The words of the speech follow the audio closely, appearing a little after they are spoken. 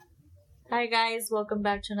Hi guys, welcome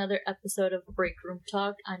back to another episode of Break Room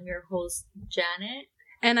Talk. I'm your host, Janet.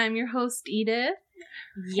 And I'm your host, Edith.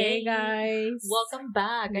 Yay. Hey guys. Welcome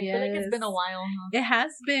back. I feel like it's been a while, huh? It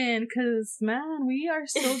has been, because, man, we are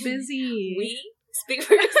so busy. We? Speak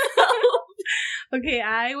for yourself. Okay,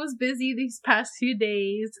 I was busy these past few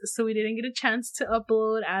days, so we didn't get a chance to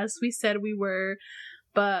upload as we said we were.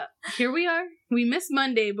 But here we are. We missed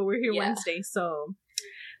Monday, but we're here Wednesday, so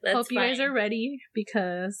hope you guys are ready,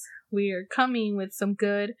 because we are coming with some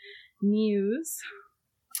good news.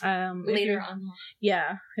 Later on.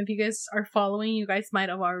 Yeah, if you guys are following, you guys might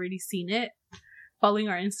have already seen it. Following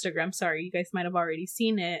our Instagram, sorry, you guys might have already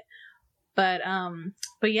seen it. But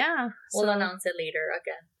yeah. We'll announce it later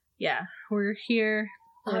again. Yeah, we're here.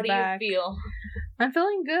 How do you feel? I'm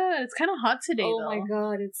feling good. It's kind of hot today, though. Oh my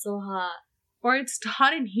god, it's so hot. Or it's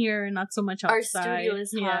hot in here and not so much outside. Our studio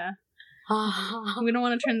is hot. Yeah. We don't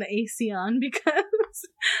want to turn the AC on because...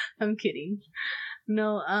 I'm kidding.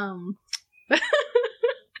 No,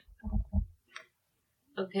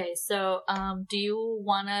 Okay, so, do you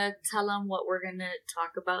want to tell them what we're going to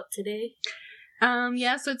talk about today?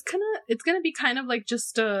 Yeah, so it's gonna be kind of like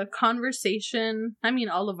just a conversation. I mean,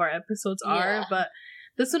 all of our episodes are, but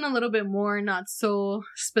this one a little bit more, not so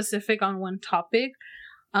specific on one topic.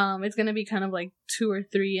 It's gonna be kind of like 2 or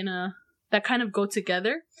 3 that kind of go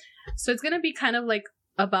together. So it's gonna be kind of like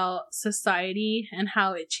about society and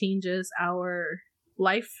how it changes our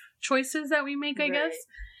life choices that we make, I guess.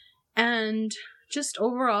 And just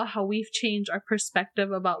overall how we've changed our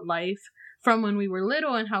perspective about life from when we were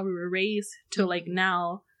little and how we were raised to like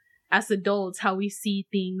now as adults, how we see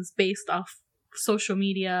things based off social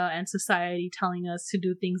media and society telling us to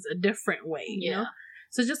do things a different way, you know?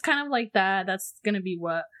 So just kind of like that. That's going to be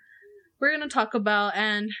what we're going to talk about.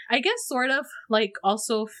 And I guess sort of like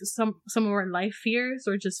also some of our life fears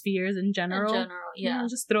or just fears in general. You know,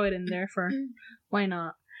 just throw it in there for why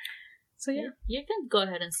not? So yeah. You can go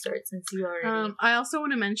ahead and start since you already... I also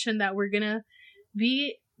want to mention that we're going to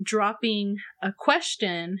be dropping a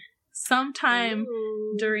question sometime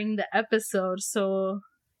during the episode, so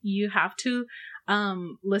you have to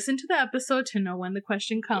listen to the episode to know when the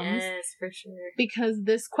question comes. Yes, for sure. Because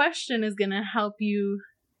this question is going to help you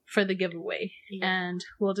for the giveaway. And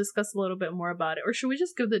we'll discuss a little bit more about it. Or should we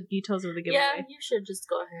just give the details of the giveaway? Yeah, you should just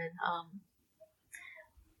go ahead.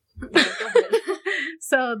 Go ahead.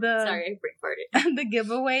 So sorry, I brain farted. The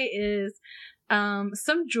giveaway is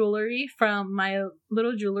some jewelry from my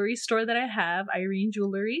little jewelry store that I have, Irene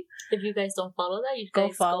Jewelry. If you guys don't follow that, you guys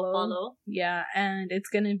go follow. Yeah, and it's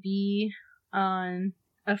gonna be on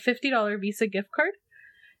a $50 Visa gift card.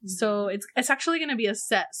 So it's actually going to be a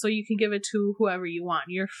set, so you can give it to whoever you want.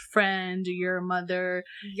 Your friend, your mother,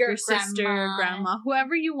 your sister, grandma,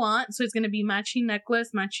 whoever you want. So it's going to be matching necklace,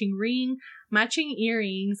 matching ring, matching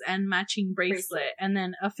earrings, and matching bracelet. And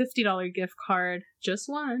then a $50 gift card, just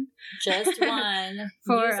one. Just one.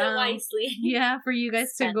 For, use it wisely. Yeah, for you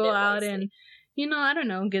guys to go out and, you know, I don't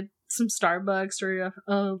know, get some Starbucks or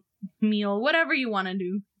a meal, whatever you want to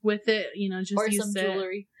do with it. You know, just or use some it.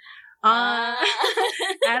 Jewelry.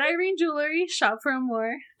 At Irene Jewelry, shop for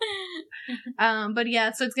more. But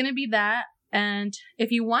yeah, so it's gonna be that. And if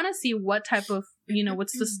you want to see what type of, you know,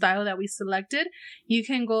 what's the style that we selected, you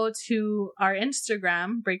can go to our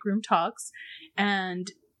Instagram, Break Room Talks, and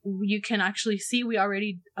you can actually see we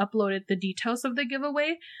already uploaded the details of the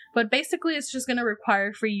giveaway. But basically, it's just gonna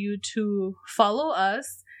require for you to follow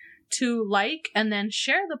us, to like and then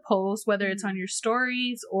share the post, whether it's on your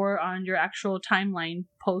stories or on your actual timeline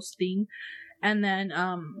posting. And then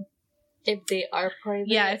if they are private,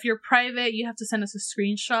 if you're private, you have to send us a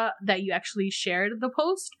screenshot that you actually shared the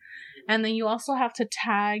post. And then you also have to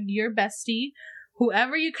tag your bestie,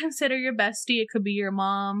 whoever you consider your bestie. It could be your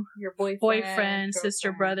mom, your boyfriend,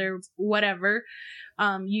 sister, brother, whatever.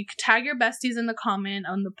 You tag your besties in the comment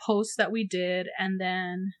on the post that we did, and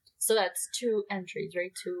then so that's 2 entries,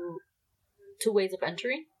 right? Two ways of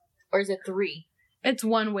entry? Or is it 3? It's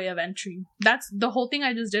one way of entry. That's the whole thing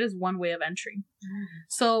I just did is one way of entry.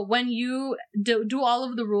 So when you do all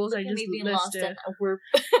of the rules I just listed,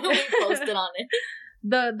 we posted on it.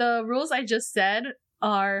 The rules I just said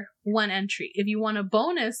are one entry. If you want a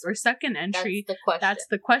bonus or second entry, that's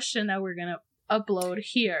the question that we're gonna upload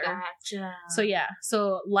here. Gotcha. So yeah,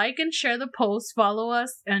 so like and share the post, follow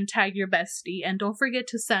us, and tag your bestie, and don't forget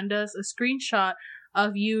to send us a screenshot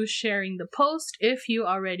of you sharing the post if you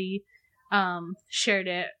already shared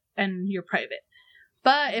it and you're private.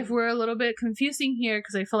 But if we're a little bit confusing here,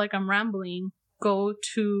 because I feel like I'm rambling, go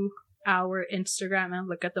to our Instagram and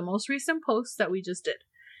look at the most recent posts that we just did,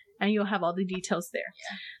 and you'll have all the details there.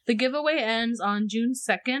 The giveaway ends on June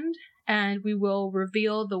 2nd, and we will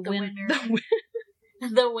reveal the winner.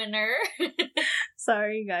 The winner.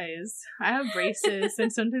 Sorry, guys. I have braces,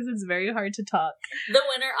 and sometimes it's very hard to talk. The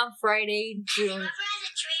winner on Friday, June. What were the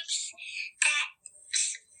dreams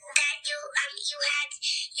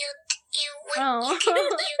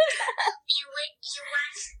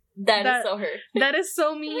that That is so hurt. That is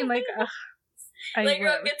so mean. Like,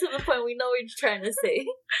 girl, get to the point. We know what you're trying to say.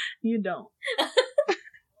 You don't.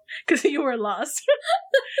 Because you were lost.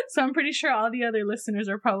 So I'm pretty sure all the other listeners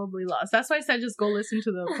are probably lost. That's why I said just go listen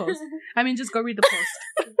to the post. I mean, just go read the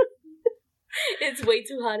post. It's way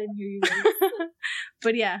too hot in here, you guys.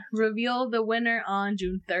 But yeah, reveal the winner on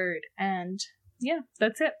June 3rd. And yeah,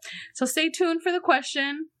 that's it. So stay tuned for the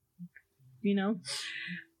question. You know.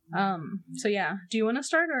 So yeah, do you want to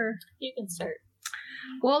start or? You can start.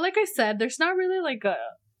 Well, like I said, there's not really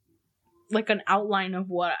like an outline of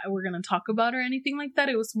what we're going to talk about or anything like that.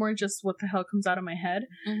 It was more just what the hell comes out of my head.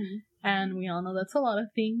 Mm-hmm. And we all know that's a lot of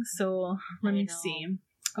things. So let me see.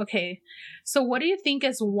 Okay. So what do you think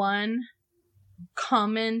is one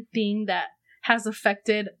common thing that has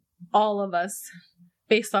affected all of us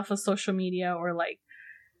based off of social media or like,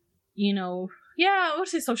 you know, I would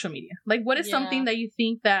say social media. Like what is something that you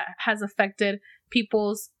think that has affected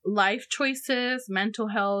people's life choices, mental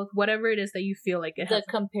health, whatever it is that you feel like it has?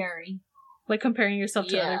 Comparing yourself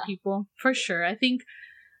to other people. For sure. I think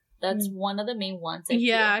that's one of the main ones.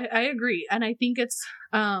 I agree. And I think it's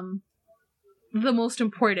the most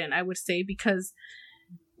important, I would say, because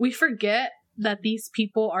we forget that these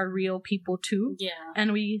people are real people too. Yeah.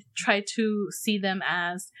 And we try to see them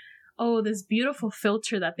as, oh, this beautiful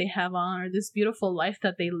filter that they have on, or this beautiful life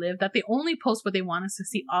that they live, that they only post what they want us to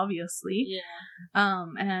see, obviously. Yeah.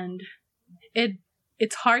 And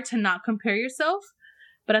it's hard to not compare yourself.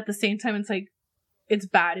 But at the same time, it's like, it's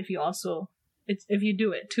bad if you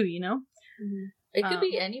do it too, you know? Mm-hmm. It could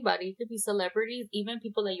be anybody. It could be celebrities, even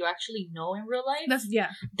people that you actually know in real life.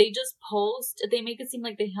 They just post, they make it seem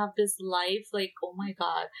like they have this life, like, oh my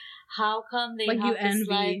God, how come they have this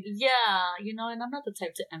life? Yeah, you know, and I'm not the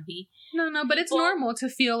type to envy. No, but it's normal to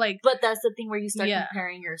feel like... But that's the thing where you start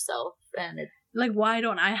comparing yourself, and it's... Like, why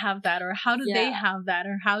don't I have that? Or how do they have that?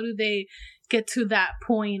 Or how do they get to that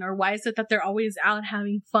point? Or why is it that they're always out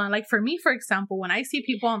having fun? Like, for me, for example, when I see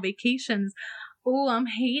people on vacations, I'm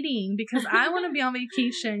hating because I want to be on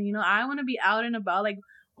vacation. You know, I want to be out and about. Like,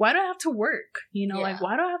 why do I have to work? You know, like,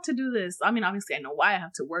 why do I have to do this? I mean, obviously, I know why I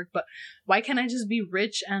have to work, but why can't I just be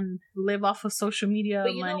rich and live off of social media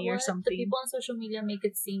money or something? The people on social media make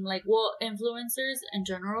it seem like, influencers in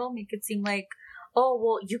general make it seem like, oh,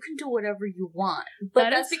 well, you can do whatever you want. But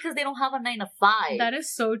that's because they don't have a 9-to-5. That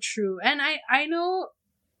is so true. And I know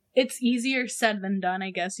it's easier said than done,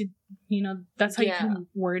 I guess. You know, that's how you can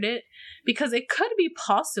word it. Because it could be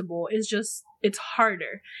possible. It's just, it's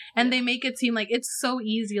harder. And they make it seem like it's so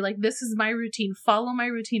easy. Like, this is my routine. Follow my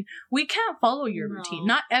routine. We can't follow your routine.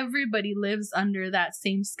 Not everybody lives under that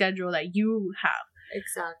same schedule that you have.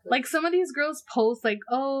 Exactly. Like, some of these girls post like,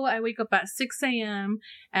 oh, I wake up at 6 a.m.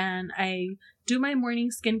 and I do my morning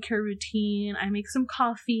skincare routine. I make some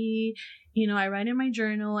coffee. You know, I write in my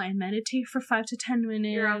journal. I meditate for 5 to 10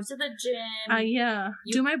 minutes. You're out to the gym.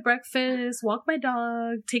 Do my breakfast, walk my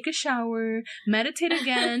dog, take a shower, meditate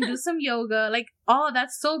again, do some yoga. Like,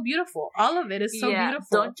 that's so beautiful. All of it is so beautiful.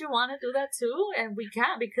 Don't you want to do that too? And we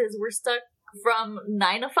can't because we're stuck from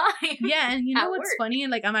 9 to 5. Yeah, and you know what's funny?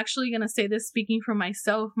 Like, I'm actually going to say this speaking for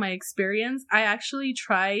myself, my experience. I actually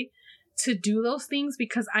try to do those things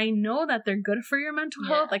because I know that they're good for your mental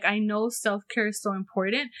health. Like, I know self-care is so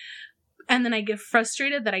important. And then I get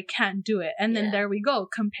frustrated that I can't do it. And then there we go,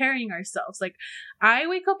 comparing ourselves. Like, I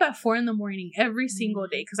wake up at 4 a.m. every single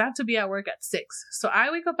day because I have to be at work at 6. So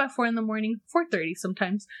I wake up at 4 a.m, 4:30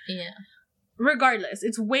 sometimes. Yeah. Regardless,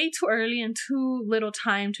 it's way too early and too little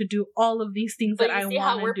time to do all of these things that I want to do. But you see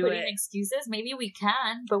how we're putting excuses? Maybe we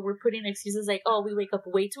can, but we're putting excuses like, oh, we wake up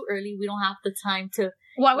way too early. We don't have the time to...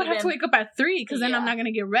 Well, I would have to wake up at 3 because then I'm not going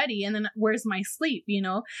to get ready. And then where's my sleep, you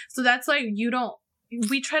know? So that's why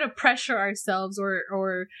we try to pressure ourselves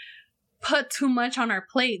or put too much on our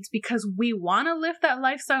plates because we want to live that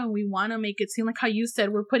lifestyle and we want to make it seem like how you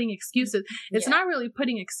said we're putting excuses. It's not really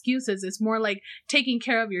putting excuses. It's more like taking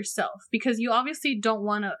care of yourself because you obviously don't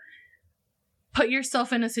want to put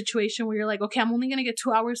yourself in a situation where you're like, okay, I'm only going to get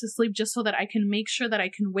 2 hours of sleep just so that I can make sure that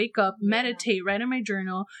I can wake up, meditate, write in my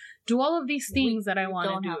journal, do all of these things that I want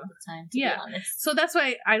to do. Don't have the time, to be honest. So that's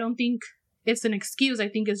why I don't think it's an excuse. I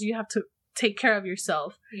think is you have to take care of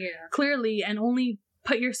yourself clearly and only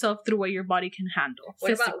put yourself through what your body can handle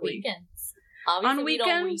physically. What about weekends? Obviously, on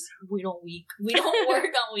weekends, we don't work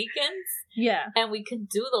on weekends. Yeah, and we can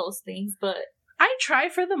do those things, but I try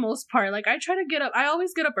for the most part. Like, I try to get up. I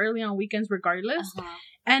always get up early on weekends regardless.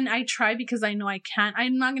 And I try because I know I can.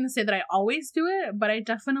 I'm not going to say that I always do it, but I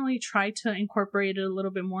definitely try to incorporate it a little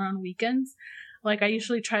bit more on weekends. Like, I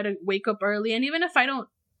usually try to wake up early. And even if I don't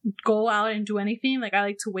go out and do anything, like, I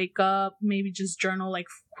like to wake up, maybe just journal, like,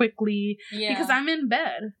 quickly. Yeah. Because I'm in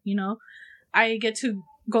bed, you know. I get to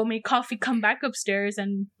go make coffee, come back upstairs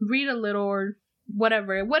and read a little or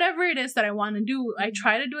whatever it is that I want to do. I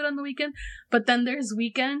try to do it on the weekend, but then there's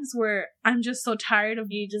weekends where I'm just so tired of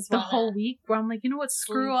the whole week where I'm like, you know what,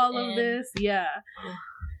 screw all of this. Yeah.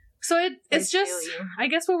 So it's just, I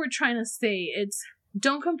guess what we're trying to say, it's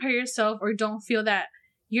don't compare yourself or don't feel that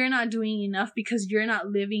you're not doing enough because you're not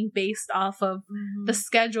living based off of the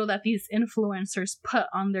schedule that these influencers put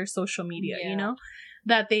on their social media, you know?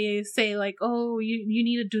 That they say like, oh, you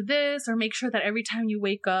need to do this, or make sure that every time you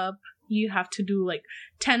wake up, you have to do like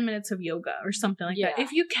 10 minutes of yoga or something like that.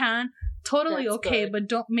 If you can, totally that's okay, good. But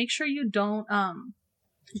don't make sure you don't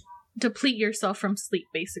deplete yourself from sleep,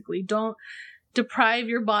 basically. Don't deprive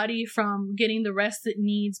your body from getting the rest it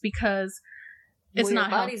needs because it's not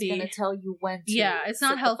healthy. Your body's gonna tell you when to. Yeah, it's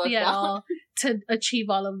not healthy at all to achieve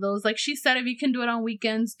all of those. Like she said, if you can do it on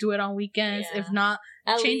weekends, do it on weekends. Yeah. If not,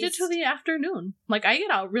 change it to the afternoon. Like I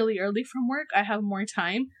get out really early from work. I have more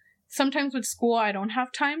time. Sometimes with school, I don't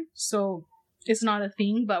have time, so it's not a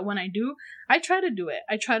thing. But when I do, I try to do it.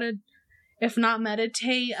 I try to, if not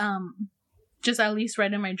meditate, just at least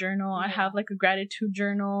write in my journal. I have like a gratitude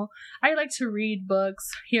journal. I like to read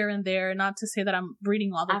books here and there. Not to say that I'm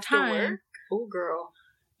reading all the time. Work? Oh, girl.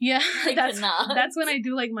 Yeah, that's when I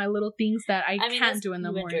do like my little things that I can't do in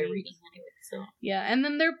the morning. Enjoy reading anyway, so. Yeah, and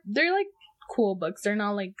then they're like cool books. They're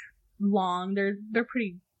not like long. They're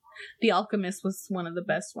pretty. The Alchemist was one of the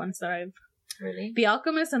best ones that I've... Really? The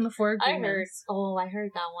Alchemist and the Four Agreements. I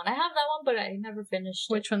heard that one. I have that one, but I never finished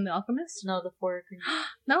it. Which one, The Alchemist? No, the Four Agreements.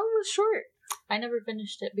 That one was short. I never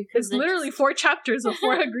finished it because... It's literally 4 chapters of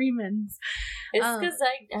 4 agreements. It's because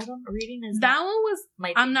I don't... Reading is that one was...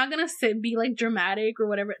 I'm not going to be like dramatic or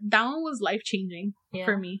whatever. That one was life-changing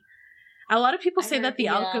for me. A lot of people say that The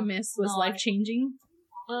Alchemist was life-changing.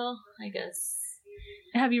 Well, I guess...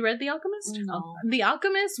 Have you read The Alchemist? No. The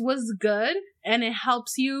Alchemist was good, and it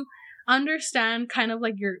helps you understand kind of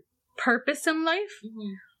like your purpose in life.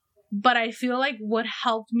 Mm-hmm. But I feel like what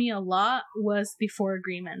helped me a lot was the 4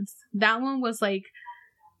 Agreements. That one was like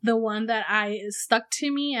the one that stuck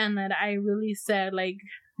to me and that I really said like,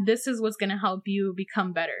 this is what's going to help you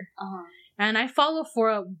become better. Uh-huh. And I follow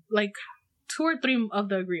 2 or 3 of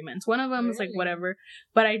the agreements. One of them is like whatever,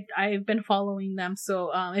 but I've been following them.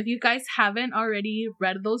 So if you guys haven't already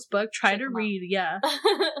read those books, try to read. Yeah,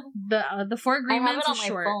 the 4 Agreements is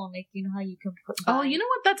short. I have it on my phone, like you know how you can put. Oh, you know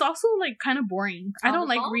what? That's also like kind of boring. I don't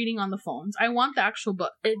like reading on the phones. I want the actual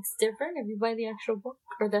book. It's different if you buy the actual book,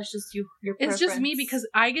 or that's just you. Your preference? It's just me because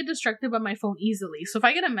I get distracted by my phone easily. So if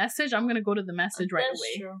I get a message, I'm gonna go to the message right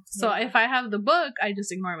away. True. So if I have the book, I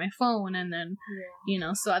just ignore my phone, and then you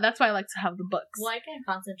know. So that's why I like to have the books. Well, I can't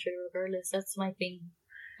concentrate regardless. That's my thing.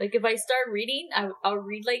 Like if I start reading, I'll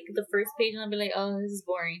read like the first page and I'll be like, oh, this is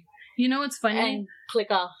boring. You know what's funny? And click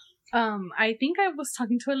off. I think I was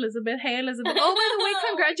talking to Elizabeth. Hey, Elizabeth. Oh, by the way,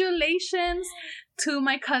 congratulations to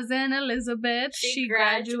my cousin Elizabeth. She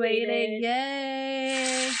graduated.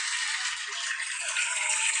 Yay.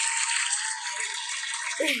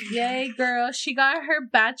 Yay, girl. She got her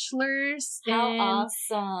bachelor's in... How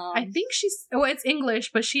awesome. I think it's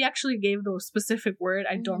English, but she actually gave the specific word.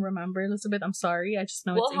 I don't remember, Elizabeth. I'm sorry. I just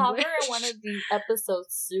know it's English. We'll have her in one of these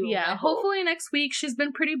episodes soon. Yeah, hopefully next week. She's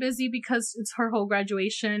been pretty busy because it's her whole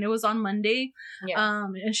graduation. It was on Monday. Yeah.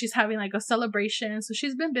 And she's having like a celebration. So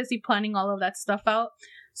she's been busy planning all of that stuff out.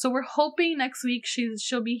 So we're hoping next week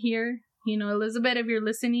she'll be here. You know, Elizabeth, if you're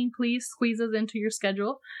listening, please squeeze us into your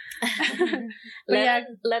schedule.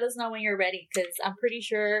 Let us know when you're ready, because I'm pretty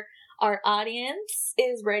sure our audience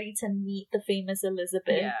is ready to meet the famous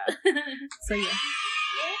Elizabeth. Yeah. So,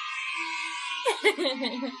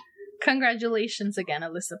 Congratulations again,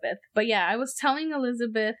 Elizabeth. But yeah, I was telling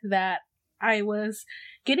Elizabeth that I was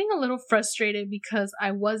getting a little frustrated because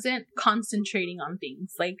I wasn't concentrating on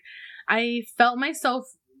things. Like, I caught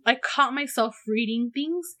myself reading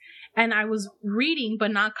things, and I was reading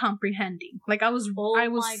but not comprehending. Like I was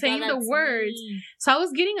saying the words, so I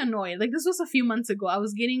was getting annoyed. Like this was a few months ago. I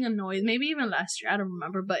was getting annoyed, maybe even last year. I don't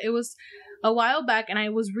remember, but it was a while back, and I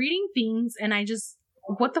was reading things, and I just,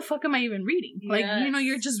 what the fuck am I even reading? Yes. Like, you know,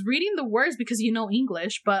 you're just reading the words because you know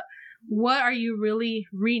English, but what are you really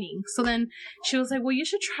reading? So then she was like, well, you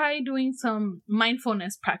should try doing some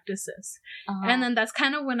mindfulness practices. Uh-huh. And then that's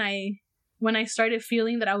kind of when I when I started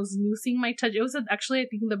feeling that I was losing my touch. It was actually, I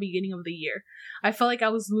think, in the beginning of the year. I felt like I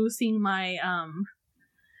was losing my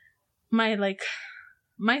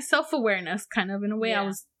my self-awareness, kind of, in a way. I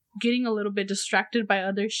was getting a little bit distracted by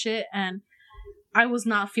other shit, and I was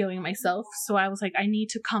not feeling myself. So I was like, I need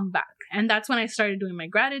to come back. And that's when I started doing my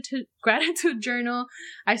gratitude journal.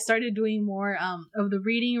 I started doing more of the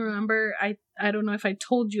reading. Remember, I don't know if I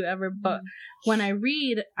told you ever, but when I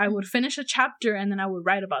read, I would finish a chapter and then I would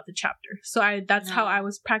write about the chapter. So that's how I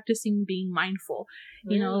was practicing being mindful,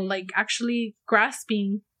 you know, like actually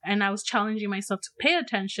grasping, and I was challenging myself to pay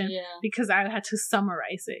attention because I had to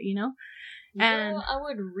summarize it, you know? And I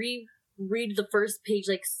would read the first page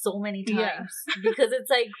like so many times because it's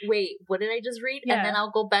like, wait, what did I just read? And then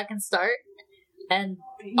I'll go back and start and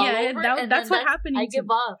that's what happened. I give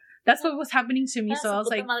up. That's what was happening to me. So I was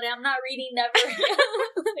like, I'm not reading never.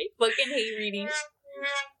 I fucking hate reading.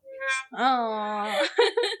 Oh.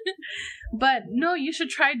 But no, you should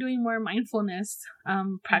try doing more mindfulness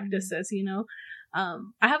practices, you know.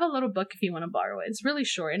 I have a little book if you want to borrow it. It's really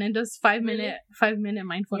short and it does 5 minute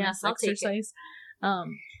mindfulness exercise.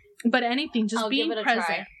 But anything, just being present.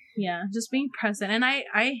 Try. Yeah, just being present. And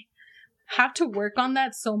I have to work on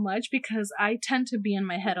that so much because I tend to be in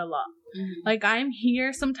my head a lot. Mm-hmm. Like, I'm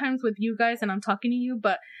here sometimes with you guys and I'm talking to you,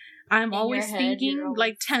 but I'm always thinking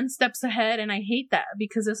like 10 steps ahead, and I hate that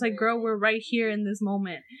because it's like, girl, we're right here in this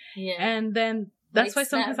moment. Yeah. And then that's why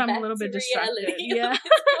sometimes I'm a little bit distracted. Yeah.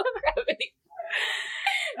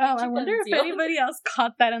 Oh, I wonder if anybody else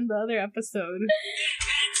caught that in the other episode.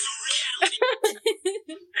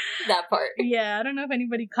 That part. Yeah, I don't know if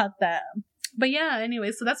anybody caught that. But yeah,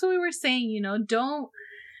 anyway, so that's what we were saying, you know, don't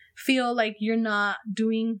feel like you're not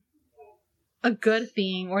doing a good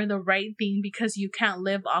thing or the right thing because you can't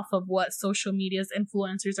live off of what social media's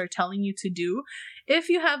influencers are telling you to do. If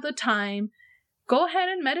you have the time, go ahead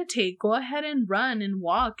and meditate. Go ahead and run and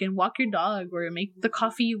walk your dog, or make the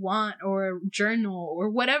coffee you want, or journal,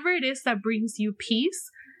 or whatever it is that brings you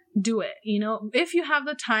peace. Do it, you know, if you have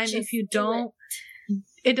the time. If you don't,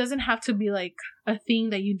 it doesn't have to be like a thing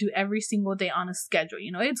that you do every single day on a schedule,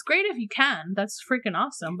 you know. It's great if you can. That's freaking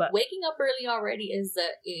awesome. But waking up early already is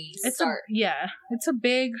a start. It's a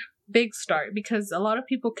big start because a lot of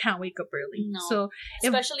people can't wake up early. No. So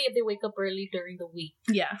especially if they wake up early during the week.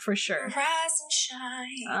 Yeah, for sure. Rise and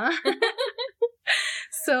shine.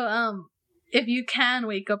 So if you can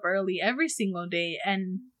wake up early every single day,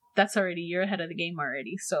 and that's already, you're ahead of the game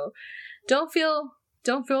already. So don't feel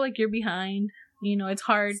like you're behind. You know, it's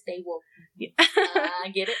hard. Stay woke. Yeah. I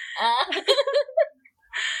get it.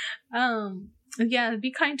 Yeah,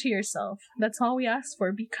 be kind to yourself. That's all we ask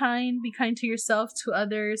for. Be kind to yourself, to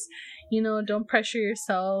others. You know, don't pressure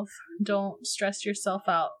yourself. Don't stress yourself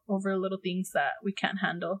out over little things that we can't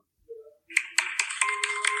handle.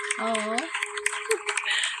 Oh.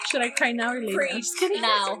 Should I cry now or later? I'm just kidding.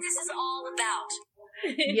 Now. This is all about.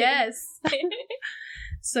 Yes.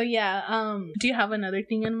 So yeah, do you have another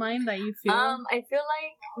thing in mind that you feel? I feel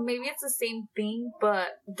like maybe it's the same thing,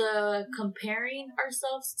 but the comparing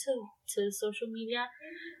ourselves to social media,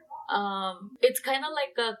 it's kind of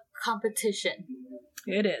like a competition.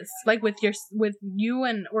 It is, like with you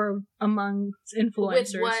and or among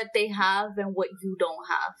influencers, with what they have and what you don't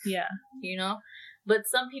have. Yeah, you know. But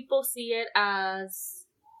some people see it as,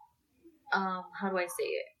 how do I say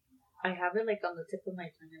it? I have it like on the tip of my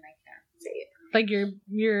tongue and I can't say it. Like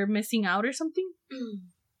you're missing out or something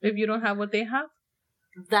if you don't have what they have.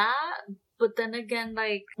 That, but then again,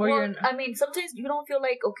 like, I mean, sometimes you don't feel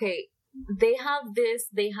like, okay, they have this,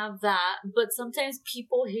 they have that, but sometimes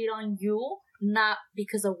people hate on you not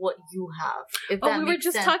because of what you have. We were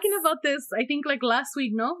just talking about this, I think, like last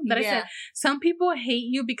week, no? I said some people hate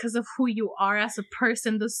you because of who you are as a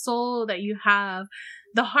person, the soul that you have.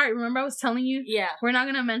 The heart. Remember I was telling you? Yeah. We're not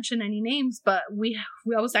going to mention any names, but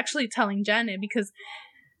I was actually telling Janet, because,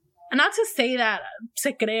 not to say that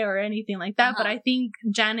se cree or anything like that, but I think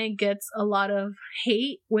Janet gets a lot of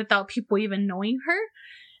hate without people even knowing her.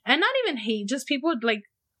 And not even hate, just people like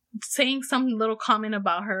saying some little comment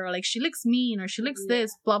about her, or like she looks mean, or she looks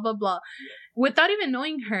this, blah, blah, blah, without even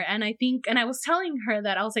knowing her. And I think, and I was telling her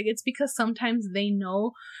that I was like, it's because sometimes they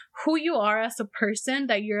know who you are as a person,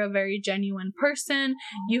 that you're a very genuine person.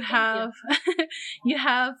 You have, you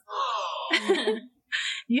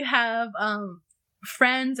have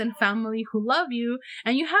friends and family who love you,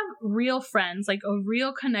 and you have real friends, like a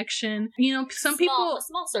real connection. You know, some people, a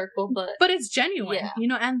small circle, but it's genuine, you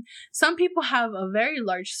know. And some people have a very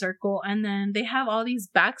large circle, and then they have all these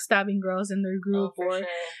backstabbing girls in their group, or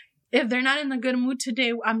if they're not in a good mood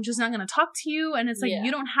today, I'm just not going to talk to you. And it's like,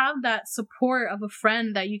 you don't have that support of a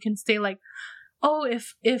friend that you can stay like, oh,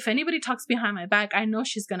 if anybody talks behind my back, I know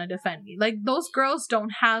she's gonna defend me. Like, those girls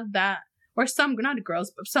don't have that, or some, not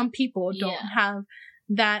girls, but some people don't have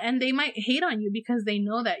that, and they might hate on you because they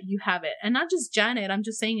know that you have it. And not just Janet, I'm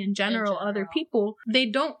just saying in general, other people, they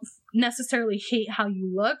don't necessarily hate how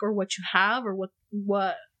you look or what you have or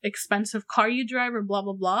what expensive car you drive or blah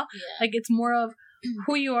blah blah. Like, it's more of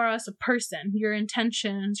who you are as a person, your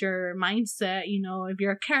intentions, your mindset. You know, if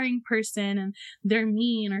you're a caring person and they're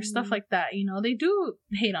mean or stuff like that, you know, they do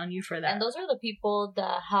hate on you for that. And those are the people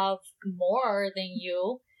that have more than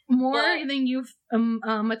you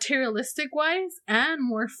materialistic wise, and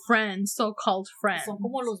more friends, so-called friends. Son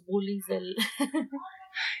como los bullies del...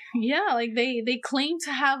 Yeah, like they claim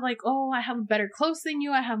to have, like, oh, I have better clothes than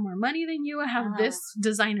you, I have more money than you, I have this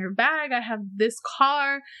designer bag, I have this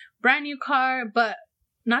car, brand new car. But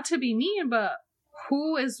not to be mean, but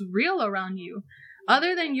who is real around you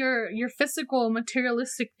other than your physical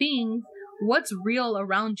materialistic things? What's real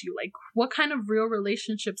around you? Like, what kind of real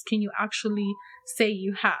relationships can you actually say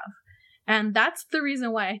you have? And that's the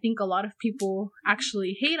reason why I think a lot of people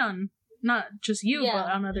actually hate on not just you, but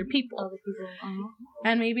on other people.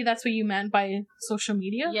 And maybe that's what you meant by social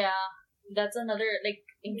media. Yeah, that's another, like,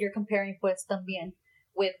 you're comparing pues también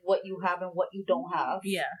with what you have and what you don't have.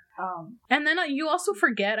 Yeah. And then you also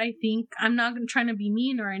forget, I think, I'm not trying to be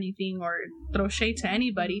mean or anything or throw shade to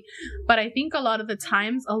anybody, but I think a lot of the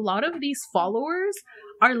times, a lot of these followers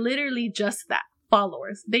are literally just that,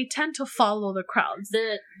 followers. They tend to follow the crowds,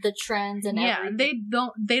 the trends and everything.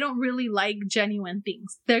 They don't really like genuine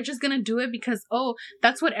things. They're just gonna do it because, oh,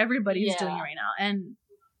 that's what everybody's doing right now. And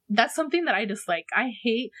that's something that I dislike. I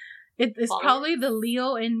hate it. It's probably the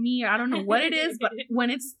Leo in me, or I don't know what it is, but when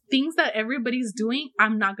it's things that everybody's doing,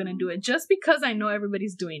 I'm not gonna do it just because I know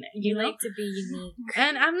everybody's doing it. You know? Like to be unique.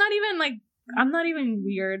 And I'm not even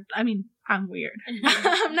weird. I mean, I'm weird.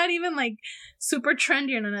 I'm not even like super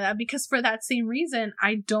trendy or none of that, because for that same reason,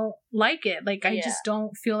 I don't like it. Like, I just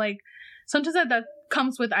don't feel like, sometimes that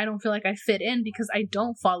comes with, I don't feel like I fit in because I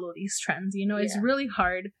don't follow these trends. You know, it's really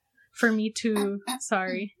hard for me to,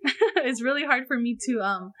 it's really hard for me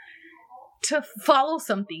to follow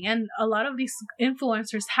something. And a lot of these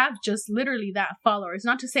influencers have just literally that, followers.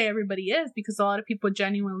 Not to say everybody is, because a lot of people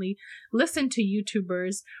genuinely listen to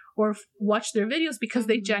YouTubers or watch their videos because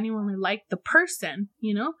they genuinely like the person,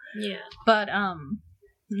 you know? Yeah. But,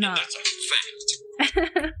 no. That's a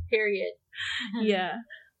fact. Period. Yeah.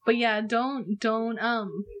 But yeah, don't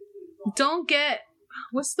get,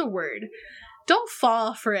 what's the word? Don't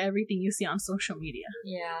fall for everything you see on social media.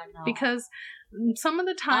 Yeah, no. Because some of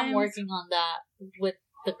the times, I'm working on that with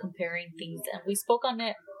the comparing things, and we spoke on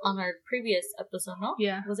it on our previous episode, no?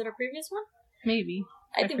 Yeah. Was it our previous one? Maybe.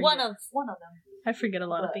 I think one of them. I forget a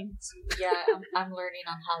lot of things. Yeah, I'm learning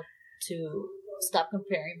on how to stop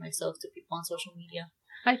comparing myself to people on social media.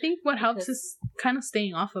 I think what helps is kind of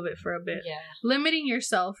staying off of it for a bit. Yeah. Limiting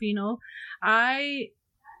yourself, you know. I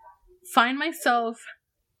find myself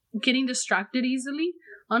getting distracted easily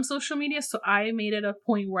on social media, so I made it a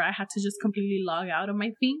point where I had to just completely log out of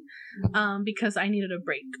my thing, because I needed a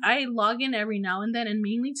break. I log in every now and then, and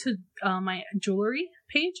mainly to my jewelry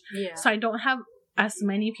page, so I don't have as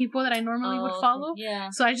many people that I normally would follow. Yeah.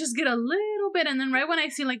 So I just get a little bit, and then right when I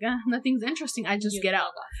see like nothing's interesting, I just get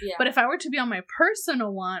out. Yeah. But if I were to be on my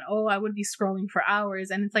personal one, I would be scrolling for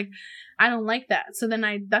hours, and it's like, I don't like that. So then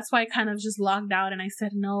that's why I kind of just logged out, and I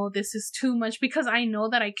said, no, this is too much, because I know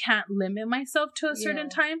that I can't limit myself to a certain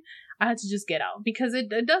time. I had to just get out, because it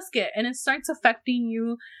does get, and it starts affecting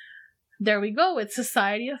you. There we go. It's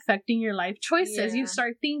society affecting your life choices. You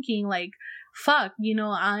start thinking like, fuck, you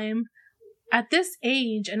know, I'm at this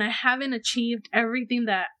age and I haven't achieved everything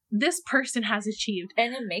that this person has achieved.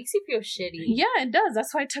 And it makes you feel shitty. Yeah, it does.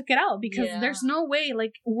 That's why I took it out, because there's no way,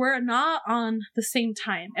 like, we're not on the same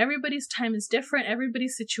time. Everybody's time is different.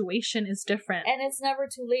 Everybody's situation is different. And it's never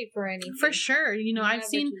too late for anything. For sure. You know, I've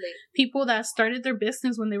seen people that started their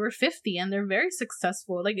business when they were 50 and they're very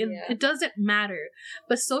successful. Like, it doesn't matter.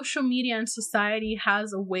 But social media and society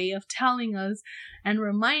has a way of telling us and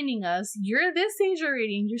reminding us, you're this age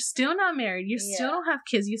already and you're still not married. You still don't have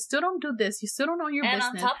kids. You still don't do this. You still don't know your business.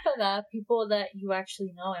 And on top of that, people that you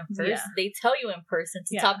actually know in person, they tell you in person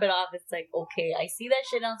to top it off. It's like, okay, I see that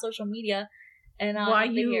shit on social media, and why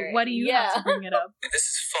do you have to bring it up? This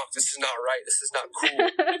is fucked. This is not right. This is not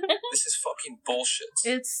cool. This is fucking bullshit.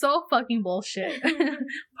 It's so fucking bullshit.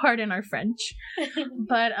 Pardon our French.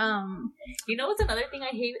 But you know what's another thing I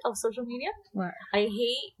hate of social media? What? I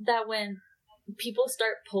hate that when people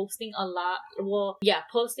start posting a lot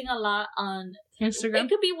on Instagram? It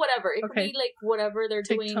could be whatever. It could be like whatever they're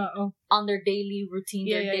doing on their daily routine,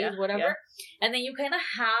 their days, whatever. Yeah. And then you kind of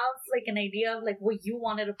have like an idea of like what you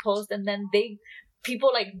wanted to post, and then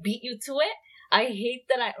people like beat you to it. I hate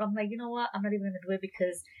that I'm like, you know what? I'm not even gonna do it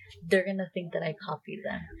because they're gonna think that I copied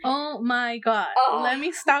them. Oh my god. Oh. Let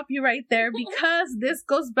me stop you right there because this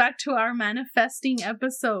goes back to our manifesting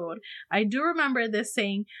episode. I do remember this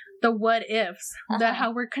saying, the what ifs,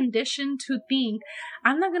 how we're conditioned to think,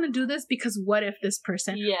 I'm not gonna do this because what if this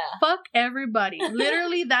person? Yeah. Fuck everybody.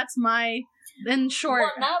 Literally, that's my, in short.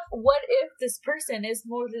 Well, not what if this person is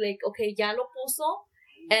more like, okay, ya lo puso.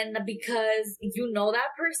 And because you know that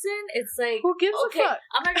person, it's like, who gives a fuck?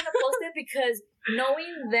 I'm not gonna post it because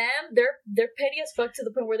knowing them, they're petty as fuck to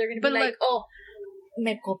the point where they're gonna be like, oh,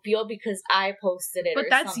 me copió because I posted it. But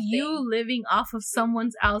that's something. You living off of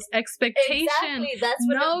someone else's expectation. Exactly. That's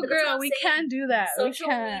what no, girl, we can't do that. Social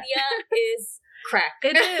media is crack.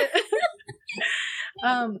 It is.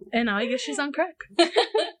 And now I guess she's on crack.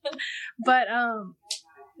 But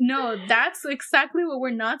no, that's exactly what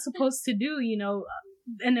we're not supposed to do, you know.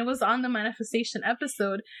 And it was on the manifestation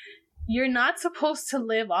episode. You're not supposed to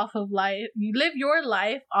live off of life. You live your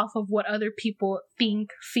life off of what other people think,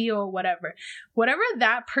 feel, whatever. Whatever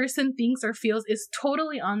that person thinks or feels is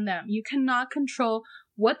totally on them. You cannot control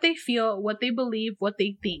what they feel, what they believe, what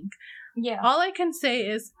they think. Yeah. All I can say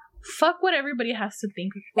is fuck what everybody has to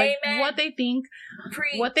think. Like, amen. What they think,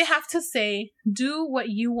 preach. What they have to say. Do what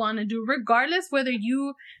you want to do, regardless whether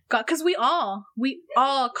you got. Because we all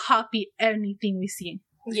copy anything we see.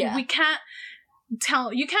 Yeah. You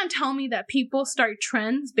can't tell me that people start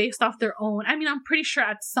trends based off their own. I mean, I'm pretty sure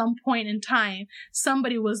at some point in time,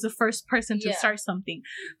 somebody was the first person to start something.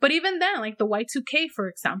 But even then, like the Y2K, for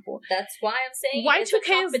example. That's why I'm saying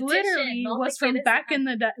Y2K is literally was from back in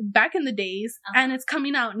the days, and it's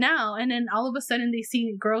coming out now. And then all of a sudden, they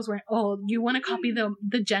see girls wearing, oh, you want to copy the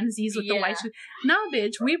Gen Zs with the Y2K? No,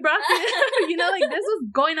 bitch, we brought it. You know, like this was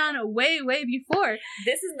going on way, way before.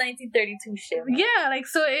 This is 1932 shit. Man. Yeah, like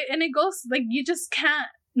so, it goes like you just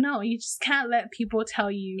can't let people tell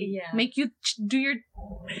you, make you do your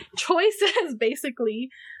choices basically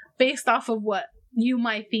based off of what you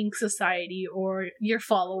might think society or your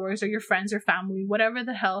followers or your friends or family, whatever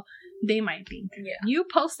the hell they might think. Yeah. You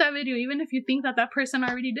post that video even if you think that person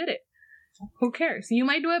already did it. Who cares? You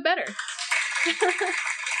might do it better.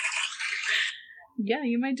 Yeah,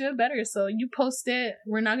 you might do it better. So you post it.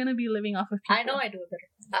 We're not going to be living off of people. I know I do it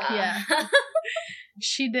better. Yeah.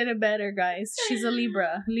 She did it better, guys. She's a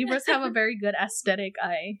Libra. Libras have a very good aesthetic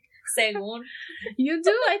eye. Según. You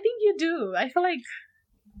do? I think you do. I feel like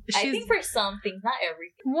I think for some things, not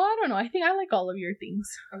everything. Well, I don't know. I think I like all of your things.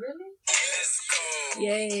 Oh, really?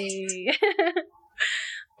 Yay.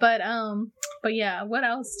 But yeah, what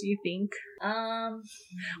else do you think?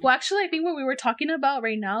 Well, actually, I think what we were talking about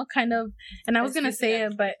right now, kind of, and I was gonna say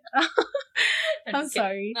it, but I'm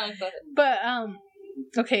sorry. No, go ahead. But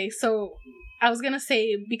okay, so I was gonna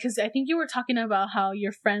say, because I think you were talking about how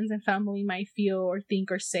your friends and family might feel or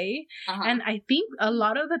think or say, and I think a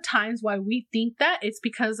lot of the times why we think that it's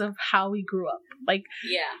because of how we grew up, like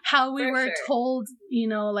how we were told, you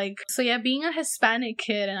know, like, so yeah, being a Hispanic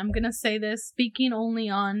kid, and I'm gonna say this speaking only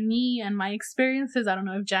on me and my experiences. I don't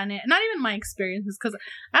know if Janet, not even my experiences, because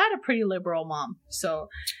I had a pretty liberal mom, so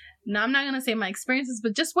now I'm not gonna say my experiences,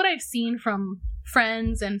 but just what I've seen from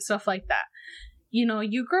friends and stuff like that. You know,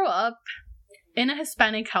 you grow up in a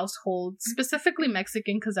Hispanic household, specifically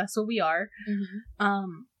Mexican, because that's what we are.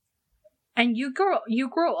 And you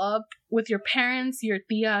grow up with your parents, your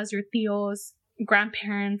tias, your tios,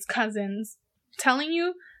 grandparents, cousins, telling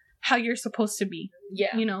you how you're supposed to be.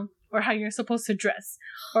 Yeah. You know, or how you're supposed to dress,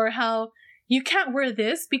 or how you can't wear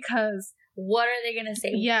this because what are they gonna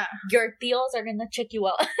say? Yeah. Your tios are gonna check you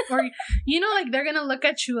out. Or, you know, like, they're gonna look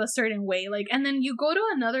at you a certain way. Like, and then you go to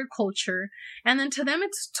another culture, and then to them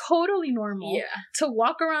it's totally normal to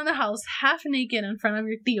walk around the house half naked in front of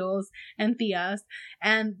your tios and tias,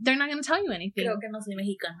 and they're not gonna tell you anything. Creo que no soy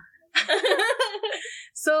mexicana.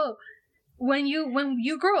 So, when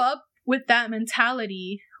you grow up with that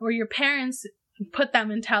mentality, or your parents put that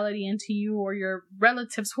mentality into you, or your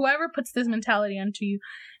relatives, whoever puts this mentality into you,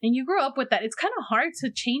 and you grow up with that, it's kind of hard to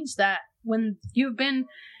change that when you've been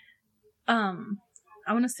I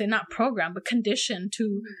want to say not programmed, but conditioned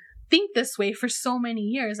to think this way for so many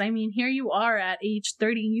years. I mean, here you are at age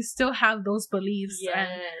 30 and you still have those beliefs. And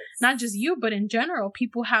not just you, but in general,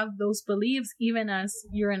 people have those beliefs even as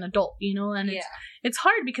you're an adult, you know. And it's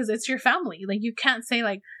hard because it's your family. Like, you can't say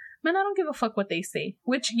like, man, I don't give a fuck what they say,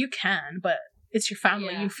 which you can, but it's your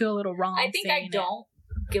family. You feel a little wrong. I think I don't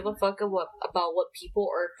give a fuck about what people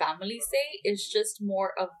or family say. It's just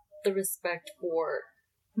more of the respect for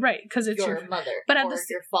right, because it's your mother, but at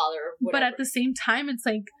your father. But at the same time, it's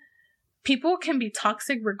like people can be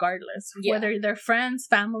toxic regardless, whether they're friends,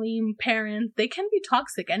 family, parents. They can be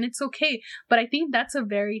toxic, and it's okay. But I think that's a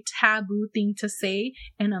very taboo thing to say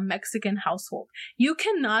in a Mexican household. You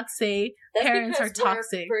cannot say that's parents are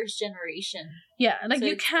toxic. We're first generation. Yeah, like so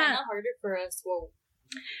you can't. It's kind of harder for us. Well.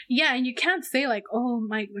 Yeah, and you can't say like, oh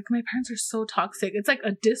my parents are so toxic. It's like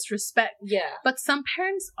a disrespect. Yeah. But some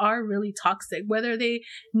parents are really toxic, whether they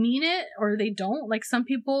mean it or they don't. Like some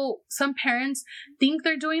parents think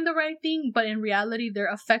they're doing the right thing, but in reality,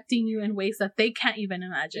 they're affecting you in ways that they can't even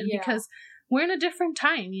imagine because we're in a different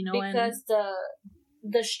time, you know. Because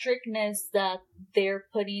the strictness that they're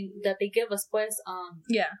putting, that they give us,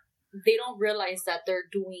 they don't realize that they're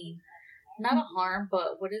doing not a harm,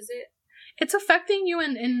 but what is it? It's affecting you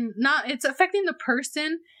it's affecting the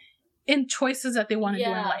person in choices that they want to do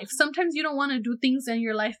in life. Sometimes you don't want to do things in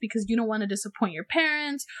your life because you don't want to disappoint your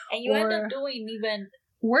parents. And you end up doing even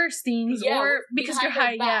worse things or because you're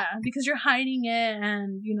hiding it,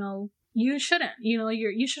 and you know, you shouldn't. You know,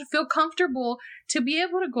 you should feel comfortable to be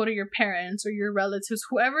able to go to your parents or your relatives,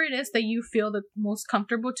 whoever it is that you feel the most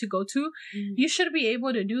comfortable to go to. You should be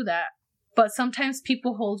able to do that. But sometimes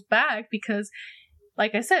people hold back because,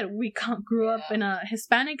 like I said, we grew up in a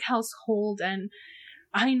Hispanic household, and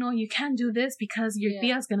I know you can't do this because your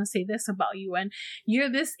tia's gonna say this about you, and you're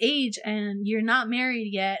this age and you're not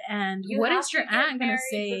married yet, and what is your aunt gonna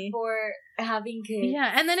say before having kids?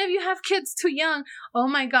 Yeah, and then if you have kids too young, oh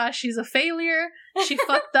my gosh, she's a failure. She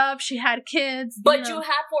fucked up. She had kids. But you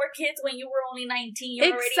had 4 kids when you were only 19.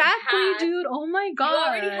 Dude. Oh my god.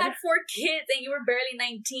 You already had 4 kids and you were barely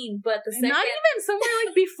 19. But the second, not even somewhere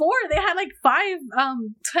like before, they had like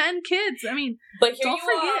 10 kids. I mean, but here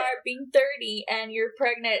are being 30 and you're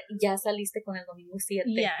pregnant. Ya saliste con el domingo 7.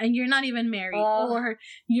 Yeah, and you're not even married, or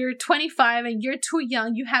you're 25 and you're too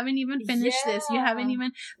young. You haven't even finished this. You haven't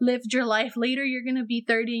even lived your life. Later, you're gonna be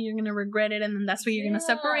 30 and you're gonna regret it, and then that's where you're gonna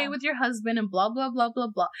separate with your husband and blah blah blah blah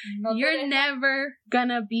blah. No, you're never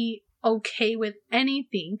gonna be okay with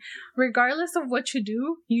anything, regardless of what you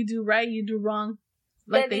do right, you do wrong.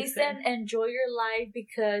 Like they said, enjoy your life,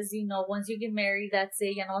 because you know, once you get married, that's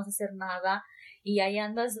it. Ya no vas a hacer nada. Y ahí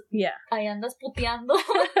andas puteando.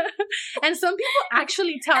 And some people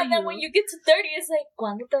actually tell you. And then when you get to 30, it's like,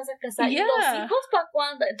 ¿cuándo te vas a casar? Yeah. ¿Y los hijos pa'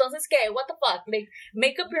 cuándo? Entonces, ¿qué? What the fuck? Like,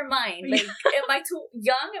 make up your mind. Like, am I too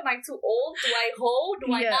young? Am I too old? Do I hoe?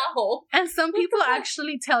 Do I not hoe? And some people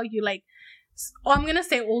actually tell you, like, I'm gonna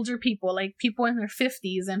say older people, like people in their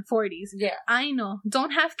 50s and 40s. Yeah. I know.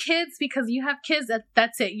 Don't have kids, because you have kids,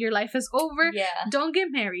 that's it. Your life is over. Yeah. Don't get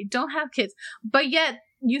married. Don't have kids. But yet,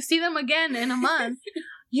 you see them again in a month.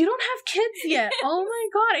 You don't have kids yet. Oh my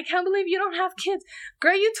god, I can't believe you don't have kids.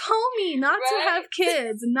 Girl, you told me not to have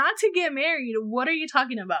kids, not to get married. What are you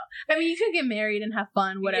talking about? I mean, you could get married and have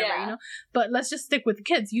fun, whatever, you know? But let's just stick with the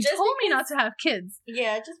kids. You told me not to have kids.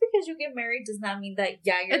 Yeah, just because you get married does not mean that,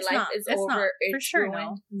 your life is over. Not. It's for sure,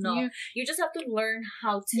 ruined. No. You just have to learn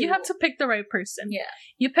how to... You have to pick the right person. Yeah.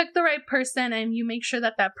 You pick the right person, and you make sure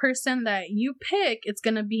that person that you pick, it's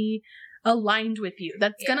going to be aligned with you.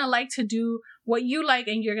 That's gonna like to do what you like,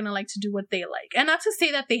 and you're gonna like to do what they like. And not to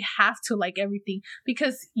say that they have to like everything,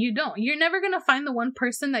 because you don't. You're never gonna find the one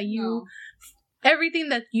person that everything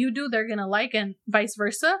that you do they're gonna like, and vice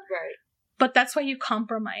versa. Right. But that's why you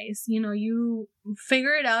compromise. You know, you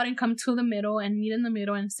figure it out and come to the middle and meet in the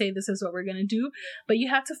middle and say, this is what we're gonna do. But you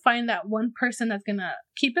have to find that one person that's gonna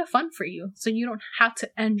keep it fun for you, so you don't have to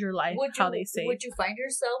end your life. They say. Would you find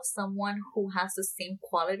yourself someone who has the same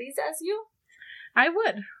qualities as you? I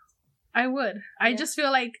would. Yeah. I just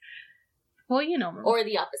feel like, well, you know. Or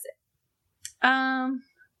the opposite.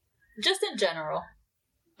 Just in general.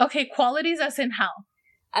 Okay, qualities as in how?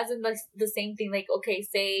 As in the same thing. Like, okay,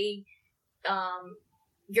 say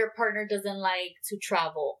your partner doesn't like to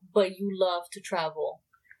travel, but you love to travel.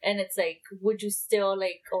 And it's like, would you still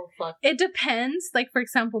like, oh fuck? It depends. Like, for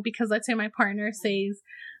example, because let's say my partner says,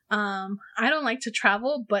 I don't like to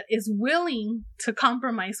travel, but is willing to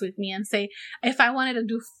compromise with me and say, if I wanted to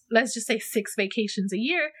do, let's just say 6 vacations a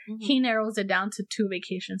year, he narrows it down to 2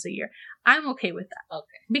 vacations a year. I'm okay with that.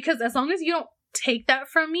 Okay. Because as long as you don't take that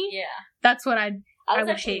from me, that's what I was would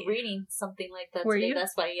actually hate. Reading something like that Were today. You?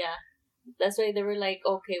 That's why they were like,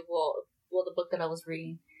 okay, well, the book that I was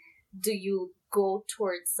reading, do you go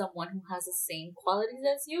towards someone who has the same qualities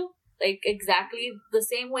as you? Like, exactly the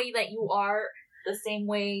same way that you are, the same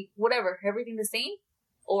way, whatever, everything the same?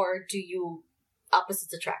 Or do you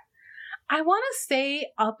opposites attract? I want to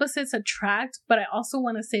say opposites attract, but I also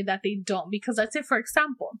want to say that they don't. Because let's say, for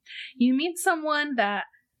example, you meet someone that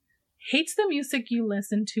hates the music you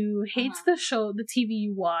listen to, hates the show, the TV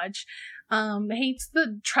you watch, hates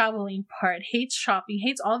the traveling part, hates shopping,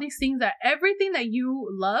 hates all these things, that everything that you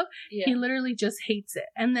love, he literally just hates it.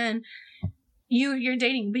 And then you're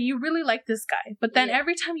dating, but you really like this guy. But then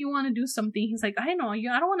every time you want to do something, he's like, I know, I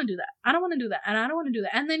don't want to do that. I don't want to do that. And I don't want to do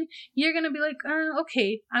that. And then you're going to be like,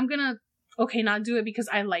 okay, I'm going to, not do it because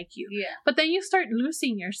I like you. Yeah. But then you start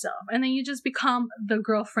losing yourself. And then you just become the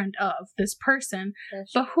girlfriend of this person.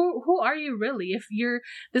 But who are you really? If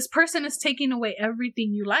this person is taking away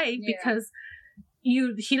everything you like because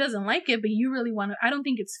he doesn't like it, but you really want to. I don't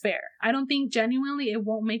think it's fair. I don't think genuinely it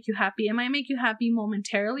won't make you happy. It might make you happy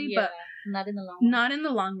momentarily, but not in the long run. Not in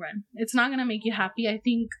the long run. It's not going to make you happy. I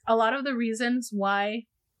think a lot of the reasons why,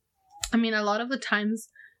 a lot of the times,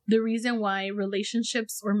 the reason why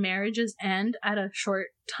relationships or marriages end at a short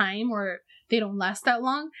time or they don't last that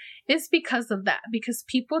long is because of that. Because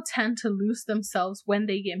people tend to lose themselves when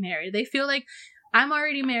they get married. They feel like, I'm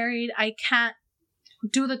already married, I can't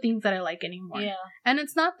do the things that I like anymore. Yeah. And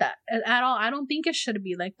it's not that at all. I don't think it should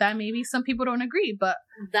be like that. Maybe some people don't agree, but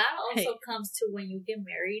that also comes to when you get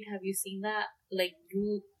married. Have you seen that? Like,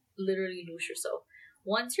 you literally lose yourself.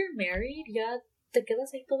 Once you're married, te quedas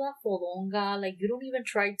ahí toda fodonga. Like, you don't even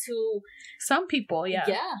try to. Some people, yeah.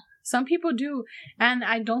 Some people do, and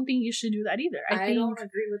I don't think you should do that either. I don't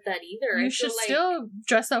agree with that either. You should still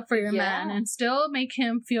dress up for your man and still make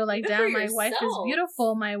him feel like, damn, my wife is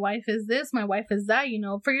beautiful, my wife is this, my wife is that,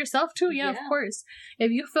 for yourself too. Yeah, of course.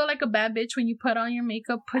 If you feel like a bad bitch when you put on your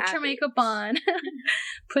makeup, put your makeup on,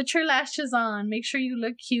 put your lashes on, make sure you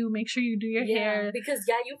look cute, make sure you do your hair. Because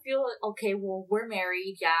you feel, okay, well, we're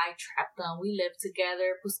married, I trapped them, we live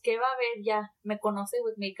together, pues que va a ver, me conoce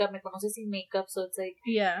with makeup, me conoce sin makeup, so it's like,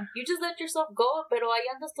 you just let yourself go, pero ahí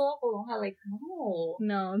andas toda fodonga, like, no.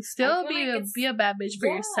 No, still be a bad bitch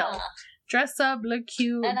for yourself. Dress up, look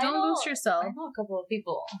cute, and don't lose yourself. I know a couple of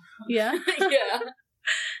people. Yeah?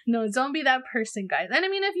 No, don't be that person, guys. And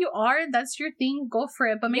if you are, that's your thing, go for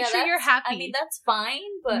it. But make sure you're happy. That's fine,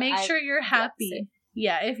 but make sure you're happy.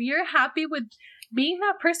 Yeah, if you're happy with being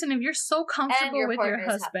that person, if you're so comfortable with your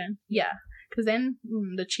husband. Yeah. Because then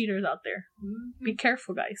the cheaters out there. Be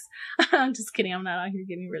careful, guys. I'm just kidding. I'm not out here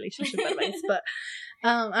giving relationship advice. But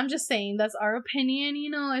I'm just saying that's our opinion.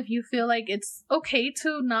 If you feel like it's okay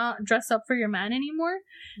to not dress up for your man anymore,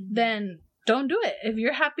 then don't do it. If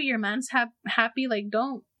you're happy, your man's happy, like,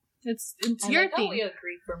 don't. It's your thing. We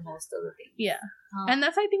agree for most of the things. Yeah. And I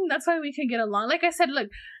think that's why we can get along. Like I said, look,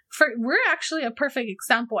 we're actually a perfect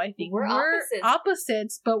example, I think. We're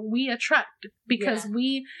opposites, but we attract because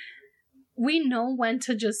we know when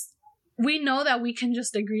to we know that we can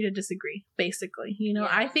just agree to disagree, basically.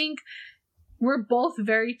 I think we're both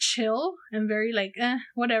very chill and very like,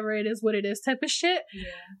 whatever it is, what it is type of shit.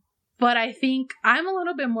 Yeah. But I think I'm a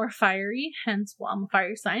little bit more fiery, hence, I'm a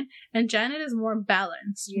fire sign. And Janet is more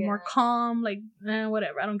balanced, more calm, like,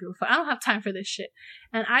 whatever. I don't give a fuck. I don't have time for this shit.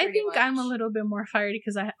 And I think I'm a little bit more fiery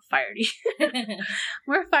because I have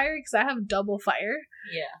more fiery because I have double fire.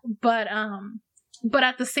 Yeah. But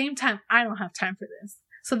at the same time, I don't have time for this.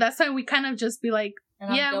 So that's why we kind of just be like,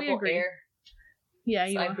 we agree. Air. Yeah,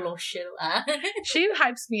 so I blow shit. She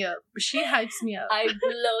hypes me up. I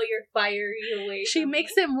blow your fiery away. She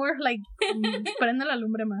makes it more like, prende la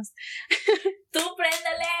lumbre más. Tú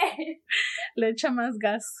préndele. Le echa más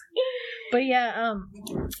gas. But yeah,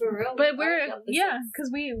 for real. But we're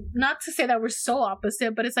because we, not to say that we're so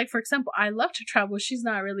opposite, but it's like, for example, I love to travel. She's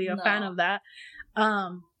not really a fan of that.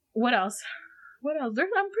 What else? I'm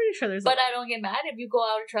pretty sure there's. But I don't get mad if you go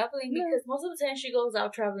out traveling because most of the time she goes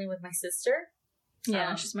out traveling with my sister.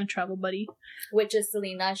 Yeah, she's my travel buddy. Which is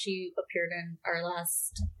Selena. She appeared in our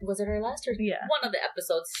last. Was it our last or one of the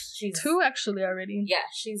episodes? She's 2 actually already. Yeah,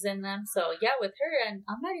 she's in them. So with her, and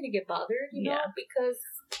I'm not gonna get bothered, you know, because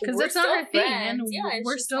it's not her thing, and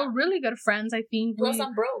we're still really good friends. I think. Plus,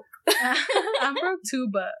 I'm broke. I'm broke too,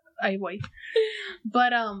 but I wait.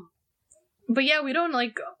 But yeah, we don't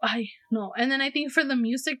like. And then I think for the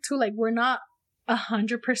music too, like we're not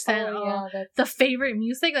 100% the favorite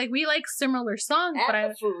music. Like we like similar songs, and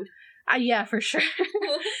but food. Yeah, for sure.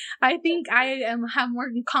 I think I have more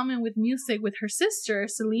in common with music with her sister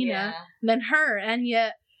Selena than her, and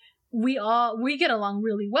yet we get along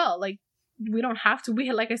really well. Like we don't have to.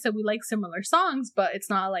 Like I said, we like similar songs, but it's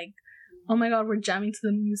not like, oh my god, we're jamming to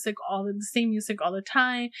the music the same music all the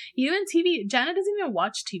time. Even TV, Janet doesn't even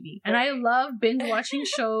watch TV, and I love binge watching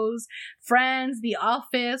shows. Friends, The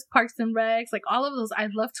Office, Parks and Recs, like all of those. I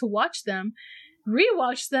love to watch them,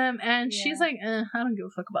 rewatched them, and she's like, I don't give a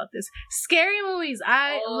fuck about this. Scary movies.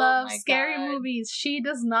 I love scary movies. She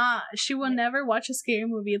does not. She will never watch a scary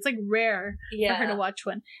movie. It's like rare for her to watch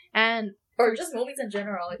one. And or just movies in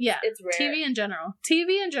general. It's rare. TV in general.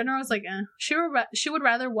 TV in general is like, she would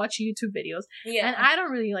rather watch YouTube videos. Yeah. And I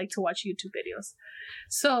don't really like to watch YouTube videos.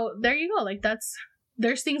 So there you go. Like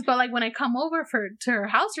there's things, but like when I come over to her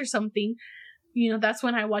house or something, you know, that's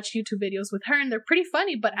when I watch YouTube videos with her, and they're pretty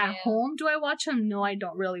funny. But at home, do I watch them? No, I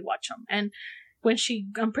don't really watch them. And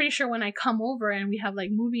I'm pretty sure when I come over and we have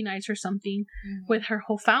like movie nights or something with her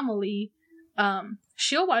whole family,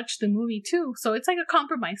 she'll watch the movie too. So it's like a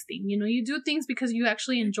compromise thing. You know, you do things because you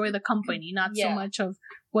actually enjoy the company, not so much of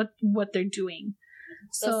what they're doing.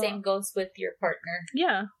 So same goes with your partner.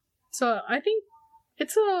 Yeah. So I think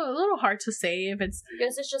it's a little hard to say if it's... I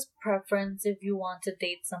guess it's just preference if you want to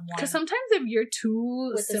date someone. Because sometimes if you're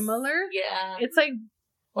too similar, it's like...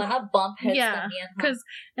 Well, not bump heads. Yeah, because...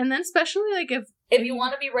 And then especially like if you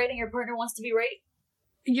want to be right and your partner wants to be right,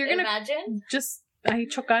 you're going to... Imagine? Just... I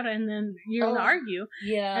chocar and then you're going to argue.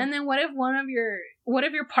 Yeah. And then what if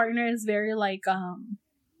your partner is very like... How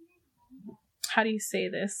do you say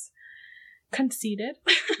this? Conceited.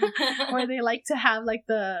 Or they like to have like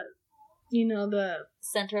the... You know, the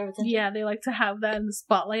center of attention. Yeah, they like to have that in the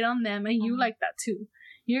spotlight on them, and you like that too.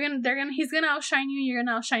 He's gonna outshine you. You're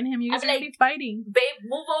gonna outshine him. You guys are gonna be fighting. Babe,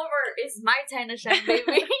 move over. It's my time to shine,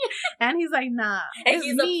 baby. And he's like, nah. And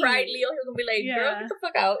he's a pride Leo. He's gonna be like, girl, get the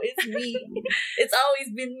fuck out. It's me. It's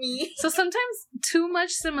always been me. So sometimes too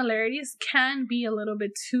much similarities can be a little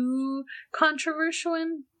bit too controversial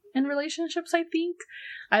in relationships. I think.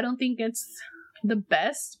 I don't think it's the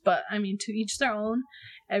best, but I mean, to each their own.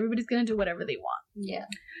 Everybody's gonna do whatever they want. Yeah.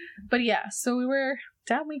 But yeah, so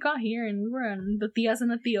we got here and we were on the tias and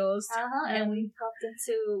the tios. And we hopped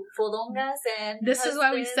into fodongas and this husbands. Is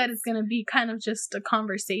why we said it's gonna be kind of just a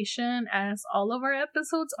conversation, as all of our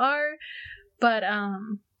episodes are. But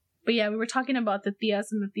yeah, we were talking about the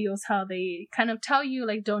tias and the tios, how they kind of tell you,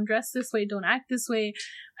 like, don't dress this way, don't act this way,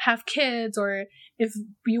 have kids, or if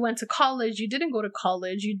you went to college, you didn't go to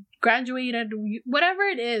college, you graduated, whatever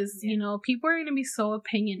it is, you know, people are going to be so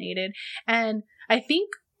opinionated. And I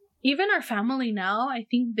think even our family now, I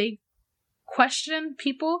think they question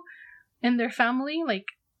people in their family, like,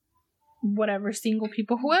 whatever, single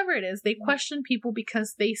people, whoever it is, they question people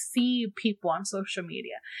because they see people on social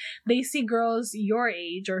media. They see girls your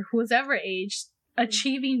age or whoever age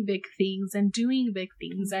achieving big things and doing big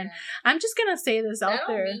things. And I'm just gonna say this out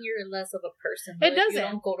there. That don't mean you're less of a person. It doesn't. You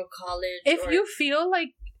don't go to college. If you feel like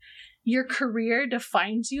your career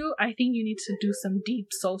defines you, I think you need to do some deep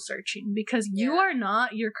soul searching, because you are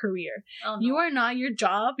not your career. Oh, no. You are not your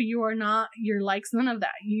job. You are not your likes. None of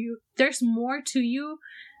that. There's more to you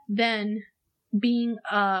than being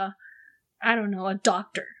a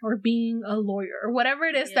doctor or being a lawyer or whatever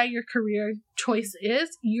it is that your career choice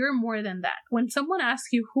is. You're more than that. When someone asks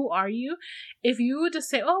you, who are you? If you just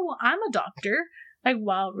say, oh, well, I'm a doctor. Like,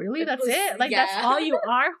 wow, really? That's it? Like, that's all you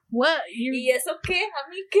are? What? Yes, okay.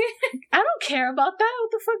 I don't care about that.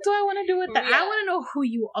 What the fuck do I want to do with that? I want to know who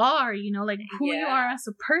you are, you know, like who you are as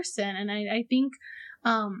a person. And I think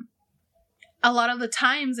a lot of the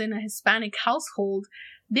times in a Hispanic household,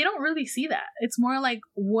 they don't really see that. It's more like,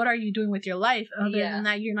 what are you doing with your life? Other than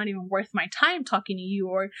that, you're not even worth my time talking to you.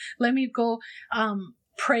 Or let me go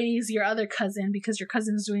praise your other cousin because your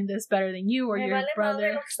cousin's doing this better than you, or your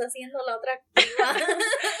brother.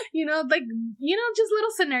 You know, like, you know, just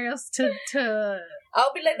little scenarios to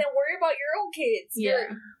I'll be like, then worry about your own kids.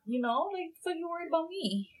 Yeah. You know, like, so you worry about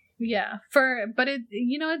me. Yeah, but it,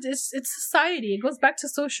 you know, it's society. It goes back to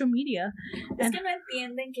social media. Es que no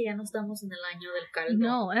entienden que ya no estamos en el año del caldo.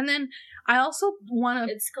 No, and then I also want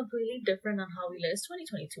to... It's completely different on how we live. It's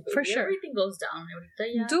 2022, baby. For sure. Everything goes down.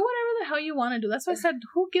 Do whatever the hell you want to do. That's why I said,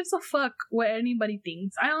 who gives a fuck what anybody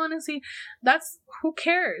thinks? I honestly, who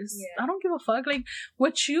cares? Yeah. I don't give a fuck. Like,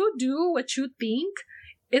 what you do, what you think,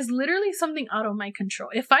 is literally something out of my control.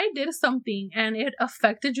 If I did something and it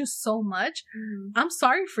affected you so much, I'm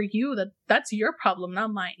sorry for you. That's your problem,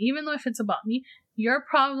 not mine. Even though if it's about me, your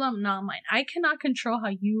problem, not mine. I cannot control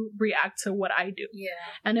how you react to what I do. Yeah.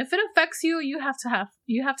 And if it affects you, you have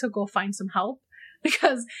to go find some help,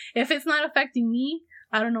 because if it's not affecting me,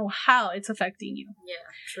 I don't know how it's affecting you. Yeah,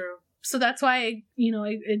 true. So that's why, you know,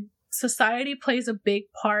 society plays a big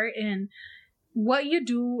part in what you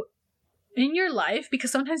do in your life, because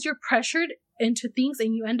sometimes you're pressured into things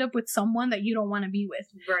and you end up with someone that you don't want to be with.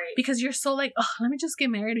 Right. Because you're so like, oh, let me just get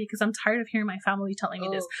married because I'm tired of hearing my family telling me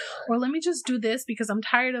this. God. Or let me just do this because I'm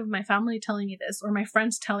tired of my family telling me this, or my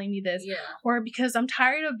friends telling me this. Yeah. Or because I'm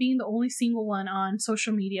tired of being the only single one on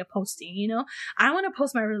social media posting, you know? I want to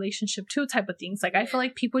post my relationship too type of things. Like, I feel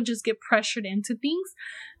like people just get pressured into things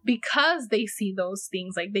because they see those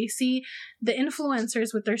things. Like, they see the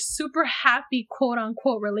influencers with their super happy quote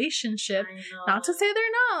unquote relationship. Not to say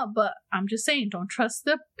they're not, but I'm just saying, don't trust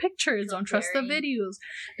the pictures, don't trust the videos,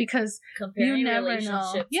 because you never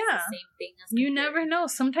know. Yeah, you never know.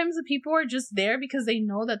 Sometimes the people are just there because they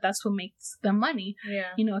know that that's what makes them money. Yeah,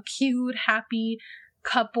 you know, a cute, happy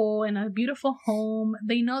couple in a beautiful home,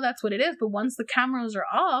 they know that's what it is. But once the cameras are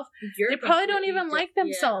off, they probably don't even like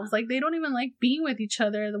themselves. Like, they don't even like being with each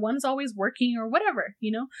other. The one's always working or whatever,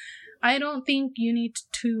 you know. I don't think you need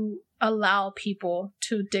to allow people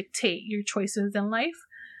to dictate your choices in life.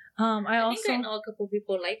 I think I know a couple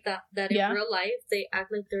people like that in real life they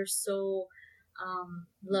act like they're so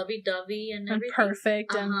lovey-dovey and everything, and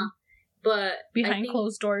perfect, and but behind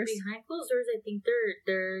closed doors, I think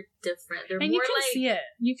they're different. They're and more you can like, see it.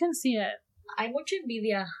 You can see it. Hay mucha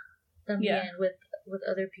envidia también with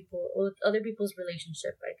other people, with other people's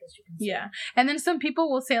relationship, I guess you can say. Yeah. And then some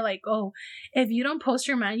people will say like, oh, if you don't post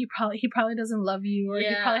your man, he probably doesn't love you, or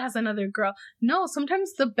he probably has another girl. No,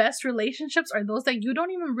 sometimes the best relationships are those that you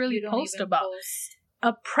don't even really post about.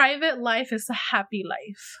 A private life is a happy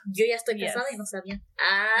life. Yo ya estoy casada y no sabía.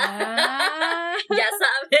 Ya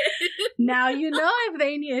sabe. Now you know if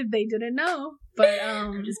they didn't know. But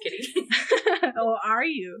I'm just kidding. Or are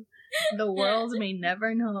you? The world may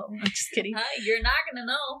never know. I'm just kidding. You're not gonna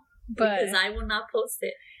know, but because I will not post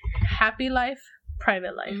it. Happy life,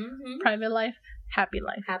 private life. Private life, happy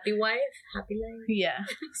life. Happy wife, happy life. Yeah.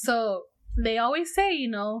 So they always say, you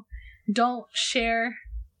know, don't share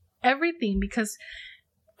everything, because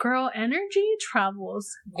girl, energy travels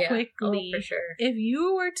quickly. Oh, for sure. If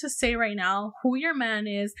you were to say right now who your man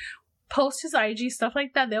is, post his IG, stuff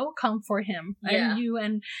like that, they will come for him and you.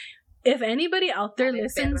 And if anybody out there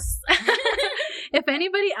listens, if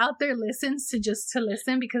anybody out there listens to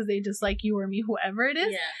listen because they just like you or me, whoever it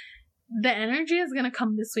is, the energy is gonna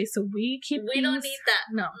come this way. So we don't need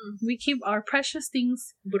that. No, we keep our precious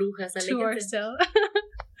things to ourselves.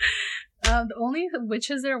 The only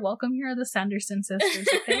witches that are welcome here are the Sanderson sisters,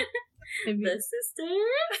 okay? The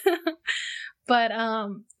sisters. But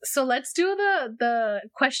so let's do the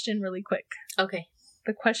question really quick. Okay.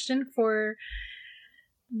 The question for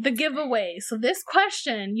the giveaway. So this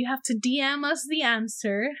question, you have to DM us the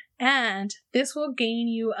answer, and this will gain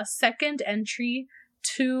you a second entry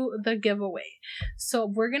to the giveaway. So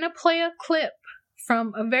we're gonna play a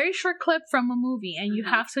very short clip from a movie, and you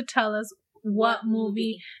have to tell us what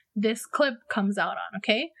movie this clip comes out on,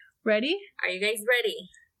 okay? Ready? Are you guys ready?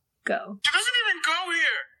 Go. It doesn't even go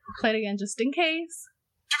here. Play it again just in case.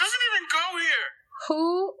 It doesn't even go here.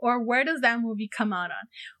 Who or where does that movie come out on?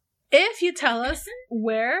 If you tell us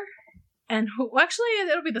where and who, well, actually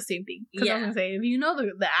it'll be the same thing. Because I was gonna say, if you know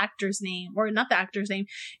the actor's name, or not the actor's name,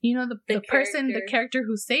 you know the person, the character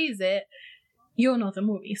who says it, you'll know the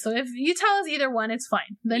movie. So if you tell us either one, it's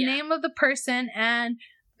fine. The name of the person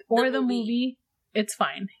or the movie, it's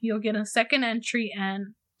fine. You'll get a second entry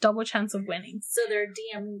and double chance of winning. So they're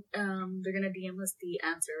gonna DM us the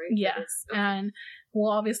answer, right? Yeah. Okay. And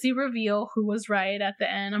we'll obviously reveal who was right at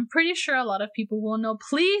the end. I'm pretty sure a lot of people will know.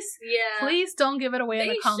 Please don't give it away in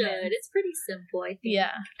the comments. It's pretty simple, I think.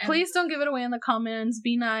 Yeah. Please don't give it away in the comments.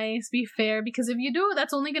 Be nice, be fair, because if you do,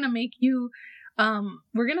 that's only gonna make you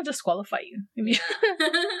we're gonna disqualify you.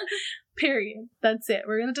 Period. That's it.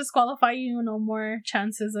 We're gonna disqualify you. No more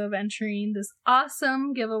chances of entering this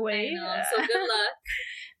awesome giveaway. I know, so good luck.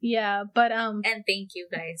 Yeah, but and thank you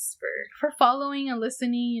guys for following and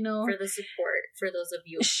listening, you know, for the support, for those of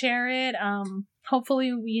you. Share it.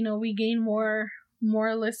 Hopefully, you know, we gain more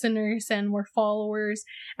listeners and more followers,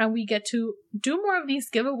 and we get to do more of these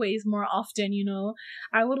giveaways more often, you know.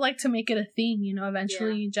 I would like to make it a thing, you know.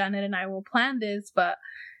 Eventually Janet and I will plan this, but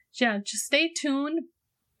yeah, just stay tuned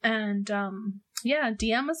and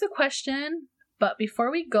DM us a question. But before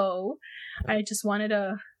we go, I just wanted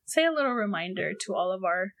to say a little reminder to all of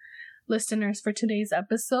our listeners for today's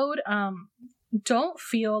episode. Don't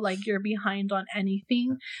feel like you're behind on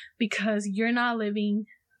anything, because you're not living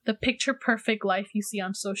the picture perfect life you see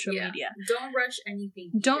on social media. Don't rush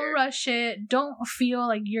anything. Don't rush it. Don't feel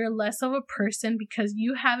like you're less of a person because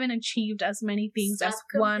you haven't achieved as many things as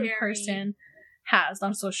one person has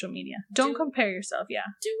on social media. Don't compare yourself.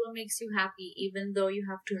 Do what makes you happy, even though you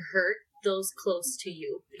have to hurt those close to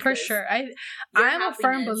you. For sure. I'm a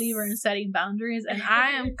firm believer in setting boundaries, and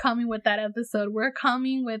I am coming with that episode. We're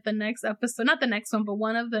coming with the next episode, not the next one, but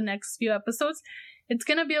one of the next few episodes. It's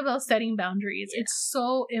going to be about setting boundaries. Yeah. It's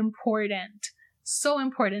so important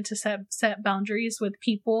to set boundaries with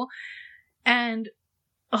people. And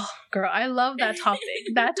oh, girl, I love that topic.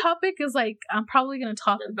 That topic is like, I'm probably going to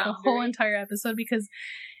talk the whole entire episode, because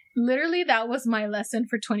literally that was my lesson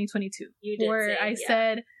for 2022. Where I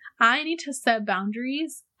said, I need to set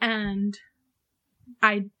boundaries, and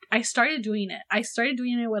I started doing it. I started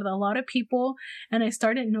doing it with a lot of people, and I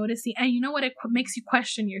started noticing, and you know what? It makes you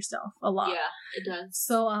question yourself a lot. Yeah, it does.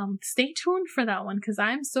 So, stay tuned for that one, because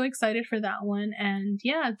I'm so excited for that one. And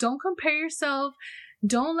yeah, don't compare yourself.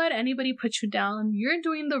 Don't let anybody put you down. You're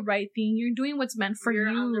doing the right thing. You're doing what's meant for you. You're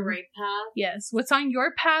on the right path. Yes. What's on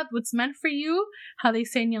your path, what's meant for you. How they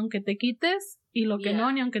say, ni aunque te quites, y lo que no,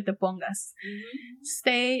 ni aunque te pongas.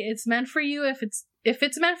 Stay. It's meant for you. If it's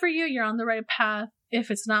meant for you, you're on the right path. If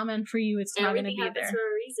it's not meant for you, it's not going to be there. Everything happens for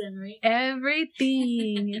a reason, right?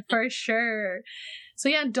 Everything. For sure. So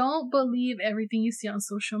yeah, don't believe everything you see on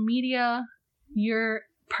social media. You're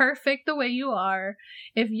perfect the way you are.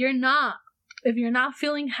 If you're not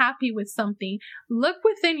feeling happy with something, look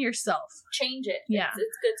within yourself. Change it. Yeah.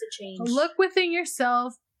 It's good to change. Look within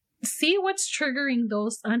yourself. See what's triggering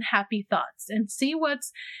those unhappy thoughts, and see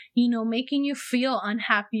what's, making you feel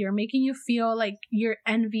unhappy or making you feel like you're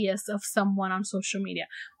envious of someone on social media.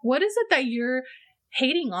 What is it that you're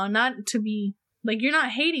hating on? Not to be like, you're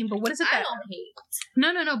not hating, but what is it that... I don't hate.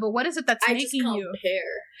 No, but what is it that's making you...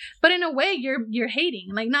 But in a way, you're hating.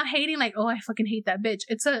 Like, not hating like, oh, I fucking hate that bitch.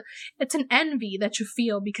 It's an envy that you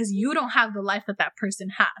feel because you don't have the life that person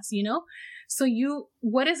has, So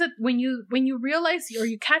what is it when you realize or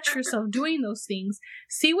you catch yourself doing those things,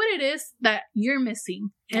 see what it is that you're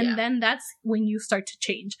missing. And then that's when you start to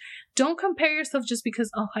change. Don't compare yourself just because,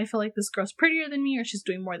 oh, I feel like this girl's prettier than me or she's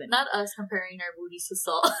doing more than me. Not us comparing our booties to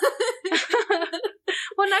Saul.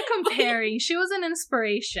 Well, not comparing. She was an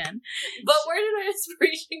inspiration. But where did our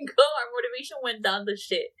inspiration go? Our motivation went down the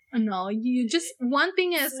shit. No, one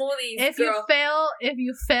thing is, Smoothies, if you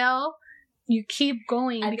fail, you keep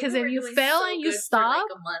going. Because if you fail and you stop,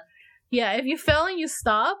 if you fail and you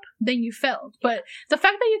stop, then you failed. But the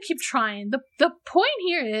fact that you keep trying, the point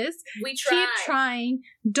here is, keep trying.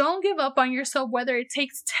 Don't give up on yourself, whether it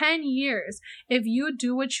takes 10 years. If you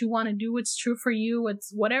do what you want to do, what's true for you,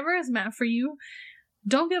 whatever is meant for you,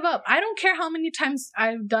 don't give up. I don't care how many times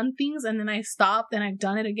I've done things and then I stopped and I've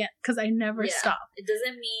done it again, because I never stop. It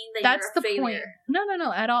doesn't mean that you're a failure. Point.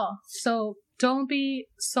 No, at all. So don't be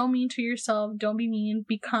so mean to yourself. Don't be mean.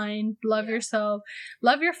 Be kind. Love yourself.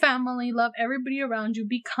 Love your family. Love everybody around you.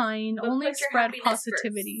 Be kind. But only spread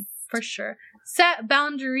positivity. For sure. Set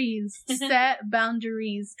boundaries. Set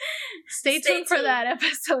boundaries. Stay tuned for that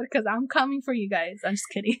episode, because I'm coming for you guys. I'm just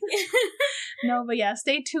kidding. No, but yeah,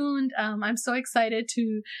 stay tuned. I'm so excited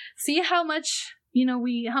to see how much,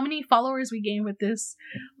 how many followers we gain with this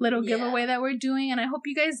little giveaway that we're doing, and I hope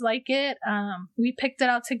you guys like it. We picked it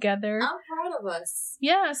out together. I'm proud of us.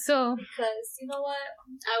 Yeah, so because you know what,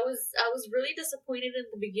 I was really disappointed in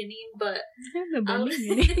the beginning, but I was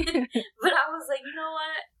like, you know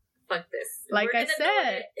what, fuck this. Like I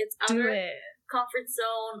said, it's our comfort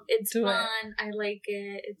zone. It's fun. I like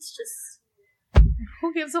it. It's just,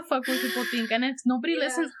 who gives a fuck what people think? And if nobody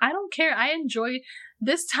listens, I don't care. I enjoy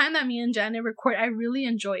this time that me and Janet record. I really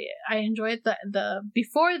enjoy it. I enjoy it the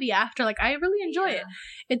before, the after. Like, I really enjoy it.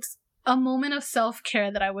 It's a moment of self-care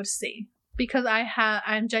that I would say, because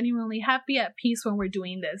I'm genuinely happy, at peace when we're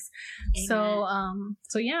doing this. Amen.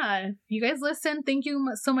 So yeah, if you guys listen, thank you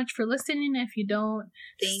so much for listening. If you don't,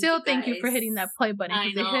 thank you for hitting that play button,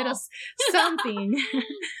 because it hit us something.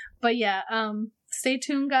 But yeah, stay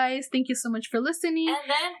tuned, guys. Thank you so much for listening. And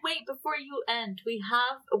then, wait, before you end, we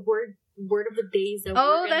have a word of the days that we're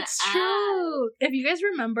gonna that's true. If you guys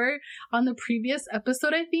remember on the previous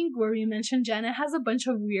episode, I think, where we mentioned Janet has a bunch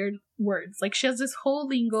of weird words. Like, she has this whole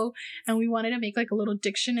lingo, and we wanted to make like a little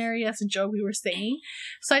dictionary as a joke we were saying.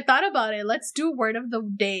 So I thought about it. Let's do word of the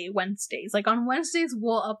day Wednesdays. Like, on Wednesdays,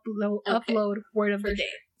 we'll upload word of the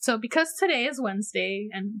day. So because today is Wednesday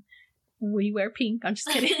and we wear pink, I'm just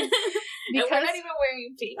kidding. Because and we're not even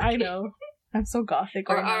wearing pink. I know. I'm so gothic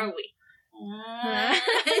or right now. Or are we?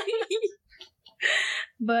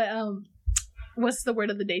 But what's the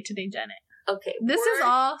word of the day today, Janet? Okay. This is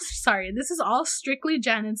all strictly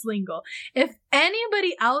Janet's lingo. If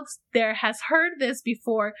anybody else there has heard this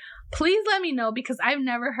before, please let me know, because I've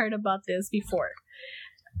never heard about this before.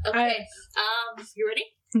 Okay. You ready?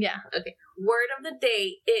 Yeah. Okay. Word of the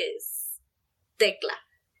day is tecla.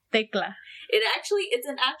 tecla? It's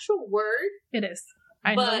an actual word. It is.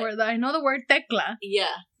 I know the word tecla.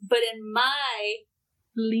 Yeah. But in my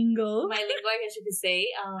lingo, I guess you could say,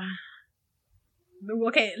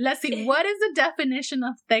 okay, let's see. What is the definition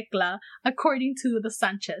of tecla according to the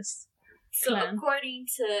Sanchez clan? According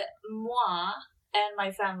to moi and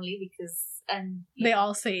my family, they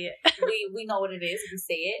all say it. we know what it is. We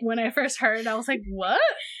say it. When I first heard, I was like, what?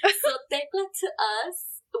 So tecla to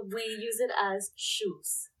us, we use it as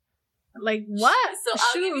shoes. Like what? So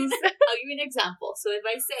I'll give you an example. So if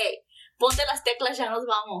I say, ponte las teclas, ya nos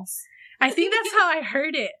vamos. I think that's how I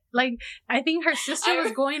heard it. Like, I think her sister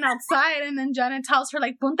was going outside and then Janet tells her,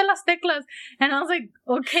 like, ponte las teclas. And I was like,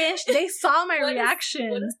 okay, they saw my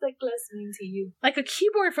reaction. What does teclas mean to you? Like a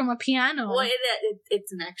keyboard from a piano. Well,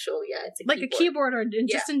 it's an actual, it's a like keyboard. A keyboard or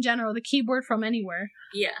just in general, the keyboard from anywhere.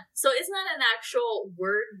 Yeah. So it's not an actual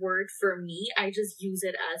word for me. I just use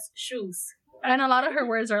it as shoes. And a lot of her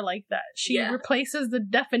words are like that. She replaces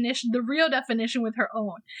the real definition with her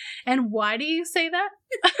own. And why do you say that?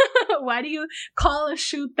 Why do you call a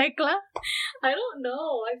shoe tecla? I don't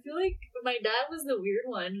know. I feel like my dad was the weird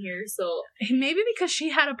one here, so... Maybe because she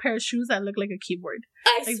had a pair of shoes that looked like a keyboard.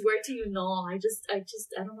 I swear to you, no. I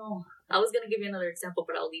don't know. I was going to give you another example,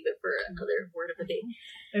 but I'll leave it for another word of the day.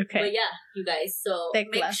 Okay. But yeah, you guys, so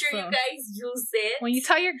teclas, make sure you guys use it. When you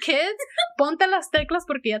tell your kids, ponte las teclas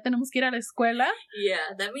porque ya tenemos que ir a la escuela.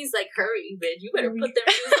 Yeah, that means like hurry, bitch. You better put them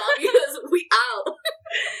shoes on because we out.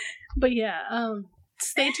 But yeah,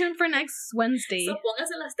 stay tuned for next Wednesday. So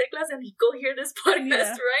póngase las teclas and go hear this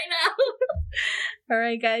podcast right now. All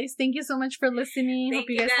right, guys. Thank you so much for listening. Hope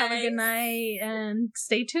you guys have a good night and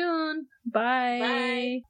stay tuned. Bye. Bye.